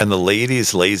 and the laity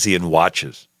is lazy and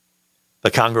watches.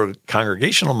 The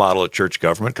congregational model of church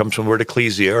government comes from the word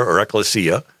ecclesia or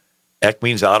ecclesia. Ek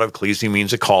means out of, ecclesia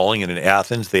means a calling. And in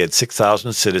Athens, they had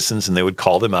 6,000 citizens, and they would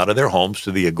call them out of their homes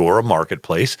to the agora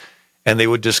marketplace, and they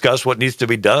would discuss what needs to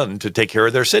be done to take care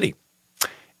of their city.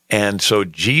 And so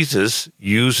Jesus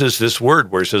uses this word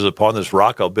where he says, upon this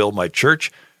rock I'll build my church,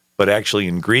 but actually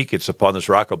in Greek, it's upon this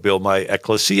rock I'll build my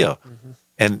ecclesia. Mm-hmm.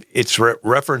 And it's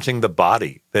referencing the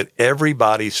body, that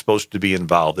everybody's supposed to be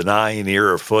involved, an eye, an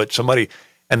ear, a foot, somebody.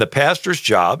 And the pastor's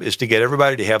job is to get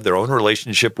everybody to have their own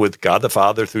relationship with God the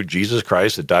Father through Jesus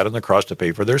Christ that died on the cross to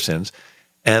pay for their sins,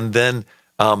 and then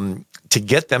to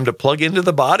get them to plug into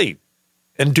the body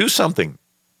and do something.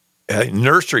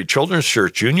 Nursery, children's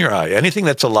church, junior high, anything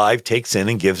that's alive takes in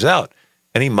and gives out.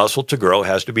 Any muscle to grow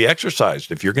has to be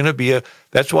exercised. If you're going to be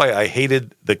that's why I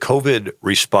hated the COVID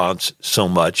response so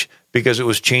much, because it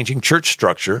was changing church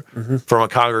structure from a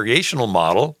congregational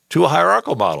model to a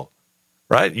hierarchical model,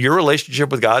 right? Your relationship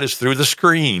with God is through the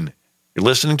screen. You're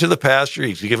listening to the pastor.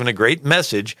 He's giving a great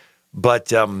message,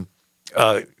 but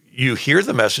you hear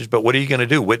the message, but what are you going to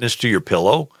do? Witness to your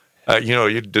pillow?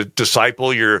 You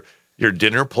disciple your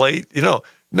dinner plate?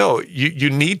 No, you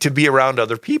need to be around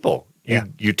other people.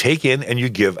 You take in and you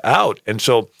give out. And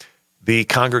so the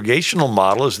congregational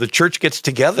model is the church gets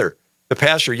together. The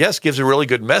pastor, yes, gives a really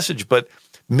good message, but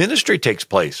ministry takes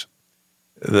place.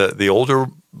 The older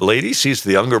lady sees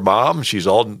the younger mom. She's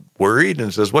all worried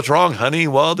and says, what's wrong, honey?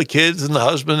 Well, the kids and the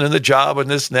husband and the job and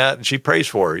this and that. And she prays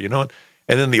for her, And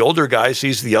then the older guy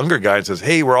sees the younger guy and says,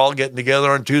 hey, we're all getting together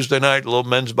on Tuesday night, a little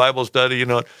men's Bible study,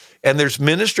 And there's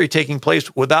ministry taking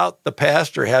place without the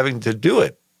pastor having to do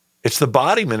it. It's the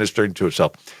body ministering to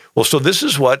itself. Well, so this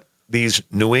is what these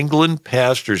New England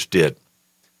pastors did.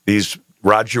 These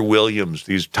Roger Williams,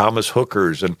 these Thomas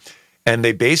Hookers, and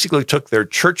they basically took their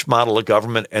church model of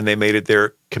government and they made it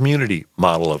their community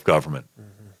model of government.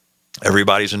 Mm-hmm.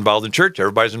 Everybody's involved in church.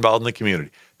 Everybody's involved in the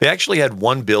community. They actually had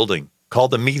one building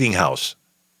called the meeting house.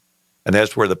 And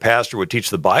that's where the pastor would teach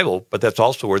the Bible, but that's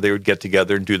also where they would get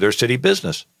together and do their city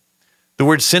business. The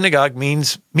word synagogue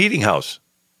means meeting house,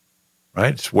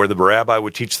 right? It's where the rabbi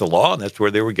would teach the law, and that's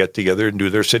where they would get together and do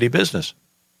their city business.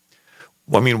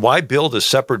 Well, why build a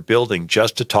separate building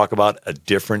just to talk about a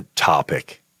different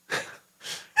topic,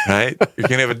 right? You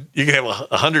can have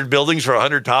 100 buildings for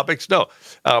 100 topics? No.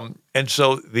 And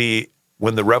so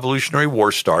when the Revolutionary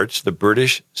War starts, the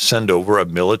British send over a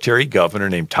military governor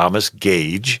named Thomas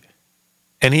Gage,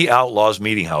 and he outlaws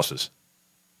meeting houses.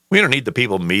 We don't need the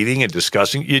people meeting and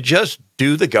discussing. You just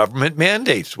do the government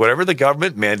mandates. Whatever the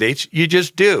government mandates, you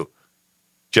just do.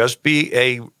 Just be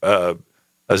a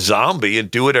zombie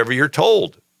and do whatever you're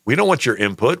told. We don't want your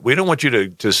input. We don't want you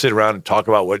to sit around and talk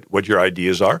about what your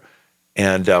ideas are.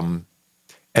 And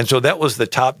so that was the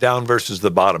top down versus the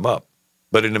bottom up.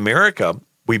 But in America,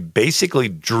 we basically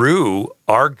drew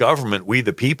our government, we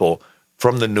the people,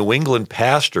 from the New England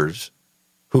pastors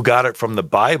who got it from the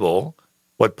Bible.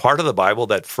 What part of the Bible?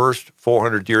 That first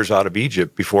 400 years out of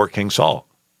Egypt before King Saul.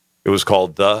 It was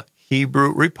called the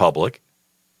Hebrew Republic,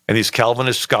 and these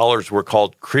Calvinist scholars were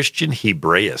called Christian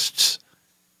Hebraists.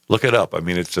 Look it up. I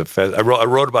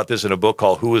wrote about this in a book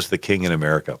called Who is the King in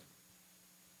America?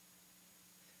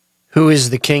 Who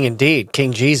is the king indeed?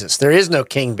 King Jesus. There is no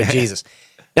king but Jesus.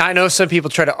 Now, I know some people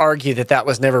try to argue that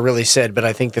was never really said, but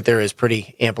I think that there is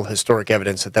pretty ample historic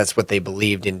evidence that that's what they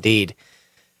believed indeed.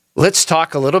 Let's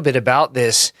talk a little bit about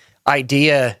this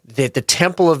idea that the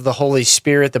temple of the Holy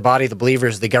Spirit, the body of the believer,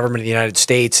 is the government of the United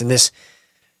States, and this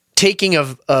taking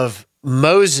of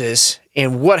Moses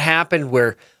and what happened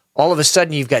where all of a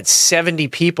sudden you've got 70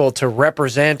 people to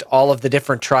represent all of the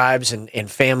different tribes and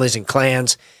families and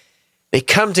clans. They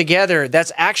come together.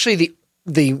 That's actually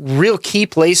the real key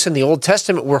place in the Old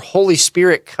Testament where Holy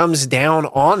Spirit comes down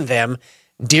on them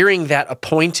during that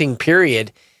appointing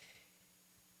period.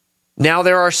 Now,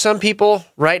 there are some people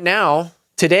right now,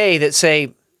 today, that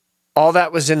say all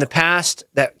that was in the past,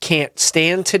 that can't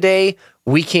stand today.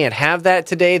 We can't have that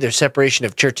today. There's separation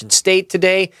of church and state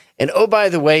today. And oh, by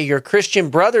the way, your Christian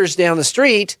brothers down the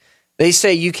street, they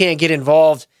say you can't get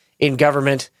involved in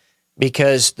government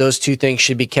because those two things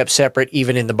should be kept separate,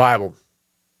 even in the Bible.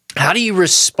 How do you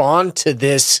respond to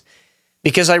this?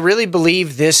 Because I really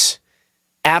believe this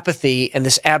apathy and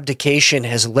this abdication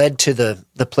has led to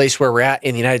the place where we're at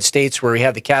in the United States, where we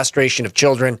have the castration of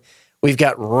children. We've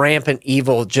got rampant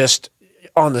evil just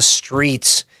on the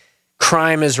streets.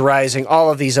 Crime is rising.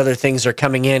 All of these other things are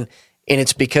coming in, and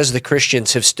it's because the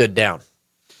Christians have stood down.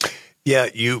 Yeah,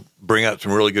 you bring out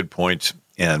some really good points.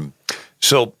 And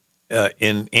so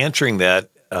in answering that,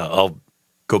 I'll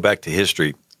go back to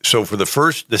history. So for the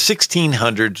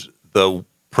 1600s, the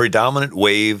predominant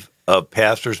wave of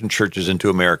pastors and churches into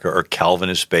America are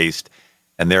Calvinist-based,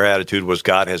 and their attitude was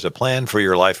God has a plan for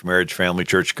your life, marriage, family,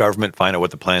 church, government. Find out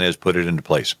what the plan is, put it into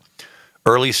place.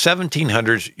 Early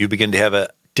 1700s, you begin to have a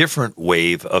different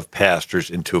wave of pastors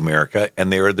into America,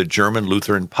 and they are the German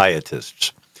Lutheran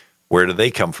Pietists. Where do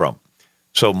they come from?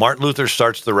 So Martin Luther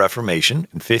starts the Reformation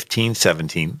in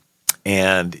 1517,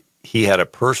 and he had a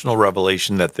personal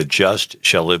revelation that the just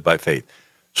shall live by faith.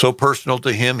 So personal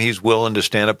to him, he's willing to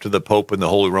stand up to the Pope and the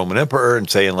Holy Roman Emperor and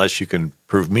say, unless you can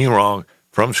prove me wrong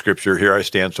from Scripture, here I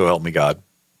stand, so help me God.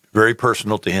 Very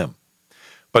personal to him.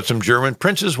 But some German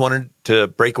princes wanted to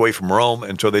break away from Rome,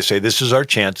 and so they say, this is our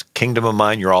chance. Kingdom of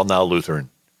mine, you're all now Lutheran.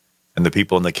 And the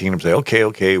people in the kingdom say,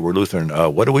 okay, we're Lutheran.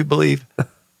 What do we believe?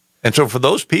 And so for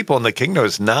those people in the kingdom,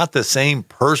 it's not the same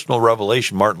personal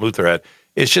revelation Martin Luther had.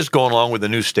 It's just going along with the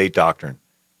new state doctrine.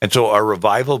 And so our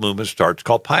revival movement starts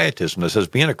called Pietism that says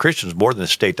being a Christian is more than a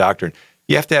state doctrine.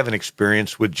 You have to have an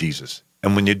experience with Jesus.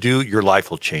 And when you do, your life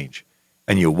will change.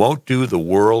 And you won't do the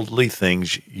worldly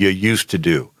things you used to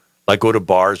do, like go to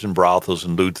bars and brothels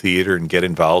and lewd theater and get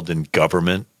involved in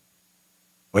government.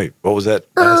 Wait, what was that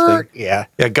last thing? Yeah,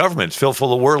 government's filled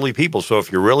full of worldly people. So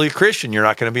if you're really a Christian, you're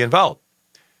not going to be involved.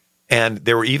 And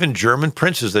there were even German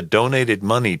princes that donated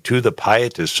money to the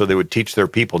Pietists so they would teach their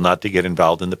people not to get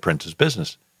involved in the prince's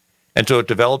business. And so it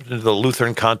developed into the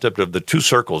Lutheran concept of the two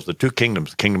circles, the two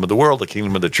kingdoms, the kingdom of the world, the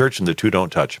kingdom of the church, and the two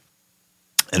don't touch.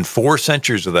 And 4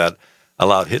 centuries of that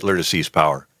allowed Hitler to seize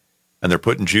power. And they're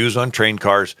putting Jews on train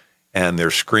cars, and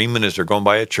they're screaming as they're going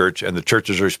by a church, and the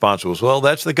church's response was, well,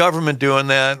 that's the government doing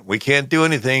that. We can't do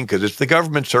anything because it's the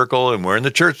government circle, and we're in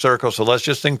the church circle, so let's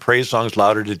just sing praise songs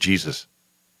louder to Jesus.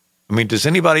 I mean, does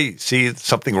anybody see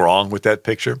something wrong with that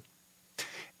picture?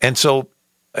 And so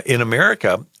in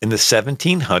America, in the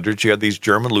 1700s, you had these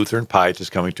German Lutheran Pietists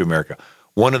coming to America.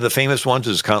 One of the famous ones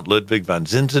is Count Ludwig von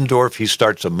Zinzendorf. He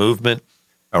starts a movement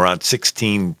around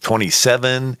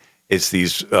 1627. It's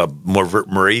these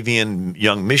Moravian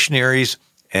young missionaries,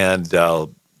 and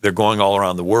they're going all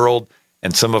around the world.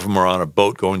 And some of them are on a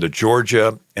boat going to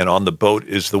Georgia, and on the boat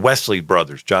is the Wesley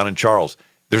brothers, John and Charles.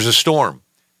 There's a storm.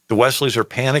 The Wesleys are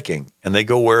panicking, and they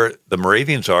go where the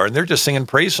Moravians are, and they're just singing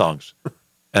praise songs.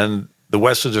 And the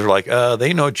Wesleys are like,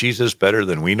 they know Jesus better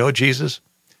than we know Jesus.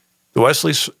 The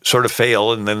Wesleys sort of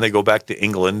fail, and then they go back to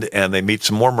England, and they meet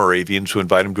some more Moravians who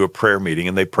invite them to a prayer meeting,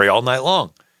 and they pray all night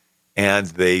long.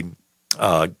 And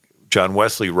John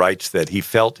Wesley writes that he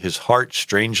felt his heart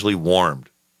strangely warmed.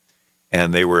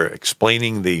 And they were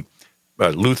explaining the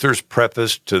Luther's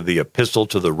preface to the Epistle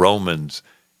to the Romans,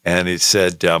 and it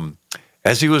said,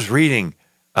 as he was reading,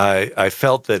 I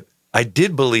felt that I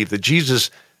did believe that Jesus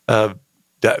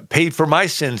paid for my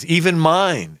sins, even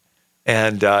mine.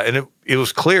 And it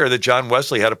was clear that John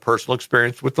Wesley had a personal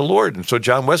experience with the Lord. And so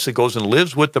John Wesley goes and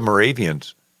lives with the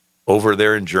Moravians over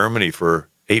there in Germany for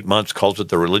 8 months, calls it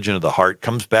the religion of the heart,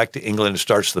 comes back to England and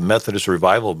starts the Methodist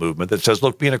revival movement that says,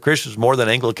 look, being a Christian is more than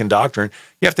Anglican doctrine.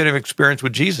 You have to have experience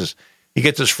with Jesus. He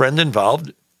gets his friend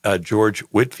involved, George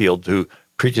Whitefield, who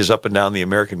preaches up and down the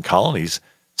American colonies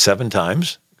 7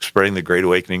 times, spreading the Great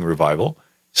Awakening revival,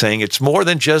 saying it's more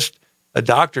than just a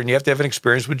doctrine. You have to have an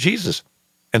experience with Jesus.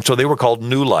 And so they were called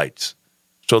New Lights.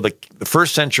 So the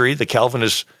first century, the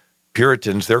Calvinist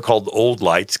Puritans, they're called Old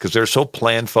Lights because they're so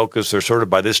plan-focused. They're sort of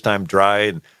by this time dry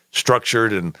and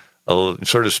structured and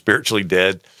sort of spiritually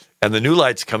dead. and the New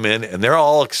Lights come in, and they're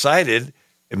all excited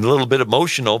and a little bit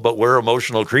emotional, but we're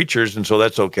emotional creatures, and so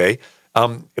that's okay.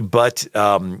 But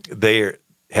they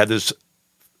had this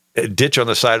ditch on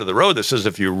the side of the road that says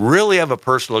if you really have a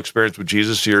personal experience with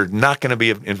Jesus, you're not going to be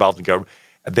involved in government.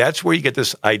 That's where you get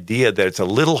this idea that it's a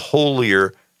little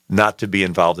holier not to be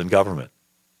involved in government.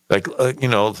 Like,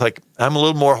 it's like I'm a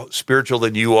little more spiritual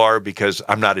than you are because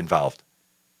I'm not involved.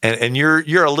 And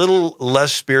you're a little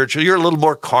less spiritual. You're a little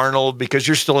more carnal because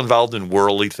you're still involved in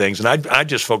worldly things. And I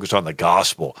just focus on the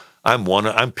gospel.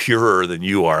 I'm purer than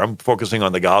you are. I'm focusing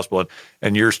on the gospel,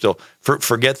 and you're still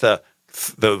forget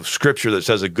the scripture that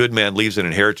says a good man leaves an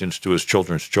inheritance to his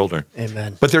children's children.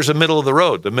 Amen. But there's a middle of the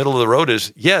road. The middle of the road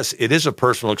is, yes, it is a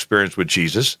personal experience with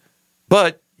Jesus,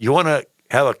 but you want to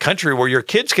have a country where your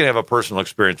kids can have a personal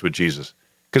experience with Jesus.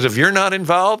 Because if you're not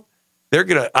involved, they're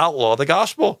going to outlaw the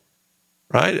gospel.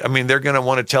 Right? I mean, they're going to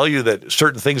want to tell you that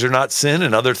certain things are not sin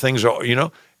and other things are,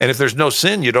 and if there's no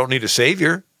sin, you don't need a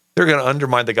savior. They're going to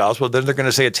undermine the gospel. Then they're going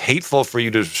to say it's hateful for you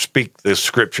to speak the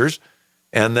scriptures.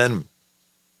 And then,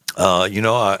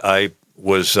 I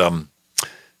was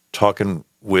talking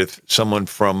with someone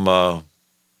from,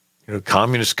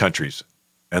 communist countries,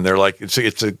 and they're like,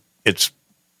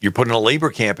 you're put in a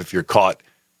labor camp if you're caught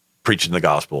preaching the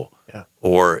gospel. Yeah.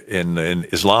 Or in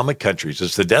Islamic countries,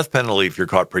 it's the death penalty if you're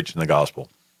caught preaching the gospel.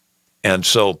 And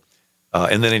so,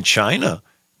 and then in China,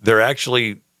 they're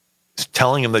actually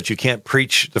telling them that you can't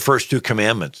preach the first two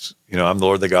commandments. I'm the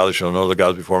Lord thy God, there shall no other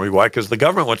gods before me. Why? Because the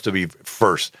government wants to be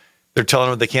first. They're telling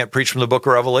them they can't preach from the book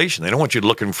of Revelation. They don't want you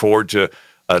looking forward to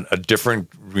a different,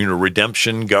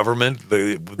 redemption government.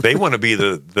 They want to be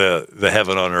the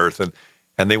heaven on earth.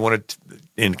 And they want to,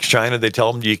 in China, they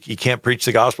tell them you can't preach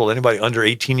the gospel to anybody under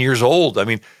 18 years old. I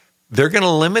mean, they're going to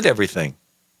limit everything.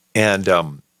 And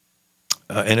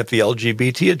if the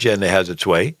LGBT agenda has its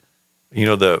way,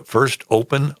 the first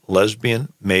open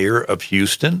lesbian mayor of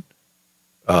Houston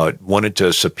wanted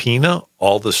to subpoena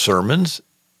all the sermons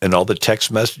and all the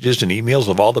text messages and emails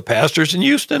of all the pastors in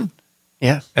Houston.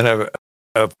 Yeah. And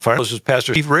finally, this was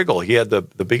Pastor Steve Riggle. He had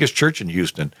the biggest church in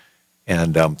Houston,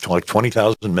 and like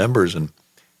 20,000 members, and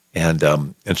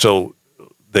so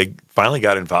they finally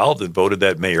got involved and voted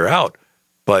that mayor out.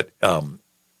 But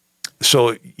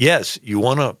so yes, you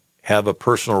want to have a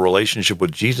personal relationship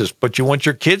with Jesus, but you want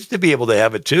your kids to be able to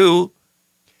have it too.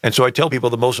 And so I tell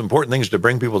people the most important thing is to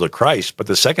bring people to Christ, but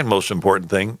the second most important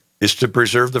thing is to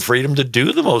preserve the freedom to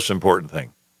do the most important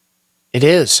thing. It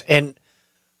is. And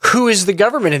who is the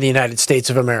government in the United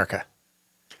States of America?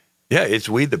 Yeah, it's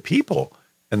we the people,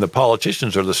 and the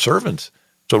politicians are the servants.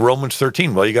 So Romans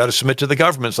 13, well, you got to submit to the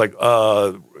government. It's like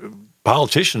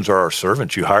politicians are our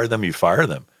servants. You hire them, you fire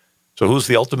them. So who's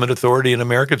the ultimate authority in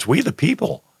America? It's we the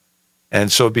people.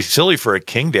 And so it'd be silly for a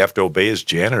king to have to obey his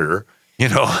janitor,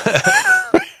 And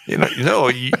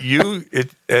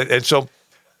so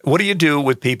what do you do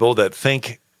with people that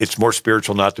think it's more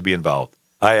spiritual not to be involved?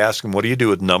 I ask them, what do you do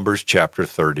with Numbers chapter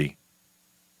 30?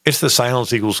 It's the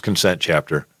silence equals consent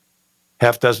chapter.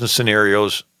 Half dozen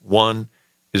scenarios. One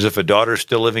is if a daughter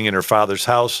still living in her father's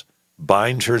house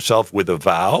binds herself with a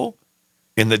vow,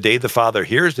 in the day the father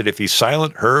hears that if he's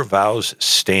silent, her vows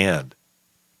stand.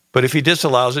 But if he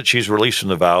disallows it, she's released from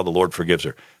the vow, the Lord forgives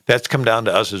her. That's come down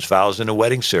to us as vows in a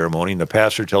wedding ceremony, and the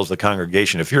pastor tells the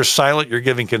congregation, if you're silent, you're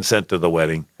giving consent to the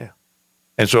wedding. Yeah.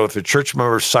 And so if a church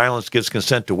member's silence gives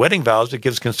consent to wedding vows, it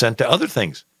gives consent to other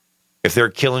things. If they're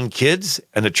killing kids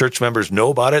and the church members know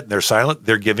about it and they're silent,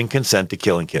 they're giving consent to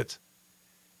killing kids.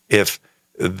 If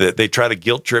they try to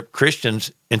guilt trip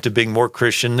Christians into being more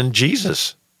Christian than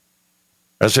Jesus.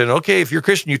 I said, okay, if you're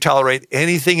Christian, you tolerate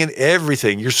anything and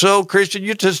everything. You're so Christian,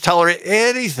 you just tolerate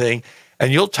anything,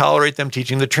 and you'll tolerate them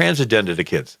teaching the trans agenda to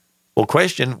kids. Well,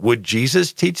 question, would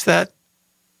Jesus teach that?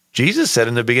 Jesus said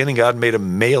in the beginning, God made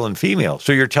them male and female.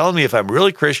 So you're telling me if I'm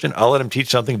really Christian, I'll let him teach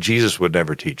something Jesus would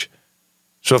never teach.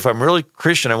 So if I'm really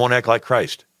Christian, I won't act like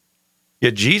Christ.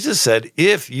 Yet Jesus said,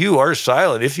 if you are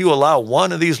silent, if you allow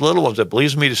one of these little ones that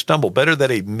believes me to stumble, better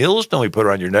that a millstone be put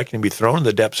around your neck and be thrown in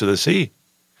the depths of the sea.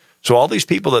 So all these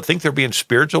people that think they're being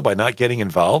spiritual by not getting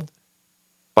involved,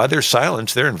 by their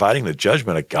silence, they're inviting the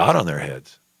judgment of God on their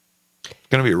heads. It's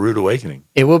going to be a rude awakening.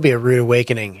 It will be a rude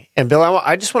awakening. And Bill,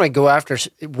 I just want to go after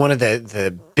one of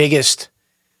the biggest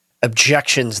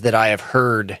objections that I have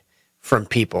heard from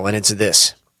people, and it's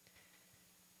this.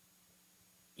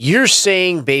 You're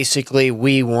saying basically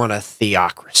we want a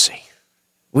theocracy.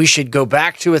 We should go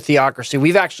back to a theocracy.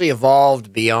 We've actually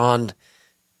evolved beyond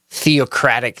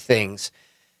theocratic things.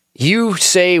 You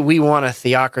say we want a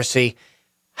theocracy.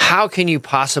 How can you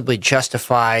possibly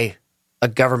justify a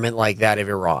government like that of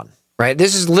Iran? Right?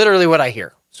 This is literally what I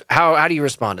hear. How do you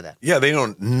respond to that? Yeah, they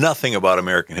know nothing about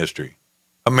American history.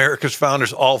 America's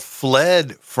founders all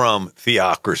fled from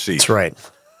theocracy. That's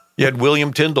right. You had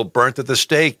William Tyndall burnt at the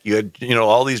stake. You had,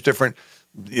 all these different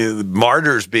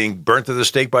martyrs being burnt at the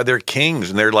stake by their kings.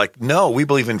 And they're like, no, we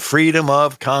believe in freedom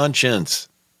of conscience.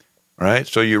 Right?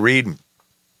 So you read,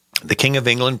 the King of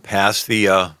England passed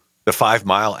the 5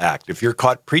 Mile Act. If you're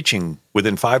caught preaching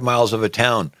within 5 miles of a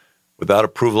town without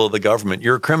approval of the government,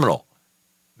 you're a criminal.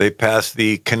 They passed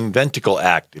the Conventicle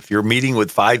Act. If you're meeting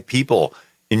with 5 people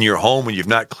in your home and you've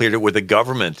not cleared it with the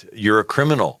government, you're a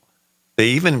criminal. They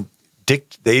even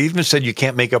said you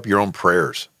can't make up your own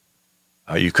prayers.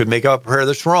 You could make up a prayer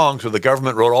that's wrong, so the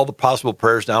government wrote all the possible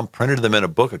prayers down, printed them in a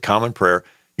book, a common prayer.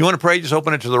 You want to pray, just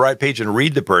open it to the right page and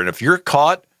read the prayer. And if you're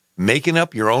caught making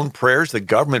up your own prayers, the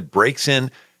government breaks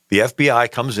in, the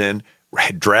FBI comes in,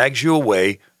 drags you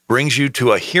away, brings you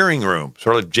to a hearing room,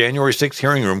 sort of January 6th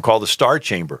hearing room called the Star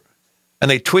Chamber. And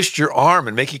they twist your arm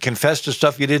and make you confess to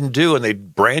stuff you didn't do, and they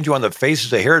brand you on the face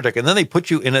as a heretic, and then they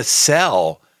put you in a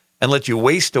cell and let you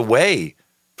waste away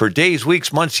for days,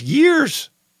 weeks, months, years.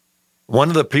 One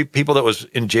of the people that was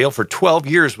in jail for 12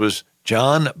 years was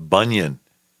John Bunyan,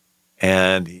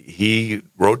 and he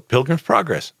wrote Pilgrim's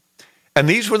Progress. And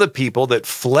these were the people that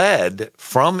fled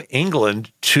from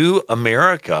England to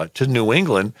America, to New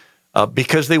England,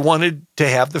 because they wanted to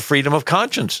have the freedom of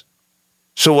conscience.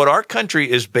 So what our country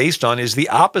is based on is the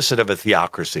opposite of a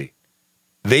theocracy.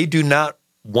 We do not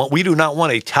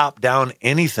want a top-down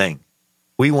anything.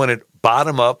 We want it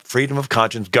bottom-up, freedom of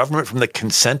conscience, government from the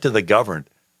consent of the governed.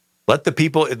 Let the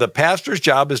people, the pastor's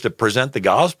job is to present the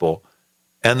gospel,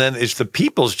 and then it's the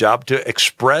people's job to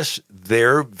express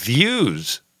their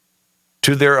views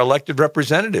to their elected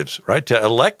representatives, right? To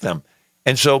elect them.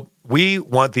 And so we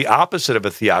want the opposite of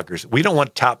a theocracy. We don't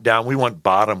want top-down, we want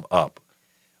bottom-up.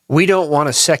 We don't want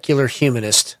a secular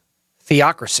humanist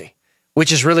theocracy,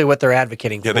 which is really what they're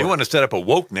advocating for. Yeah, they want to set up a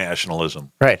woke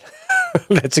nationalism. Right.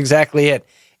 That's exactly it.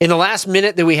 In the last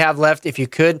minute that we have left, if you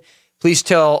could, please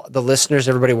tell the listeners,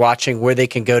 everybody watching, where they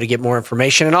can go to get more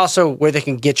information and also where they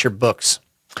can get your books.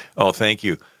 Oh, thank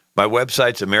you. My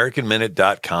website's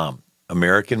AmericanMinute.com,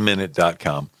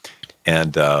 AmericanMinute.com.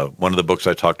 And one of the books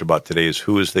I talked about today is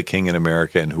Who is the King in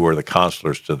America and Who are the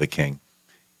Counselors to the King?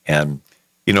 And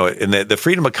and the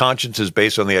freedom of conscience is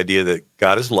based on the idea that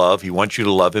God is love. He wants you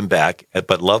to love him back,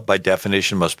 but love by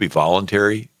definition must be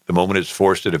voluntary. The moment it's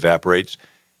forced, it evaporates.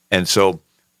 And so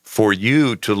for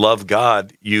you to love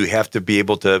God, you have to be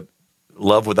able to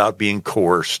love without being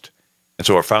coerced. And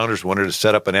so our founders wanted to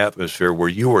set up an atmosphere where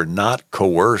you were not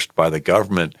coerced by the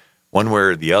government one way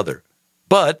or the other,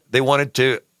 but they wanted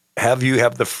to have you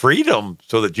have the freedom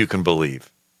so that you can believe.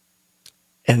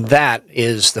 And that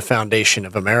is the foundation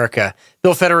of America.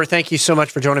 Bill Federer, thank you so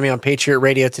much for joining me on Patriot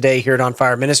Radio today here at On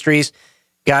Fire Ministries.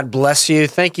 God bless you.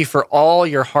 Thank you for all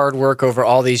your hard work over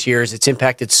all these years. It's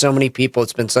impacted so many people.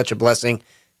 It's been such a blessing.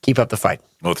 Keep up the fight.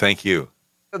 Well, thank you.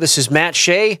 This is Matt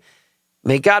Shea.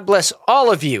 May God bless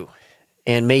all of you,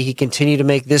 and may he continue to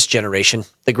make this generation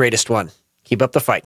the greatest one. Keep up the fight.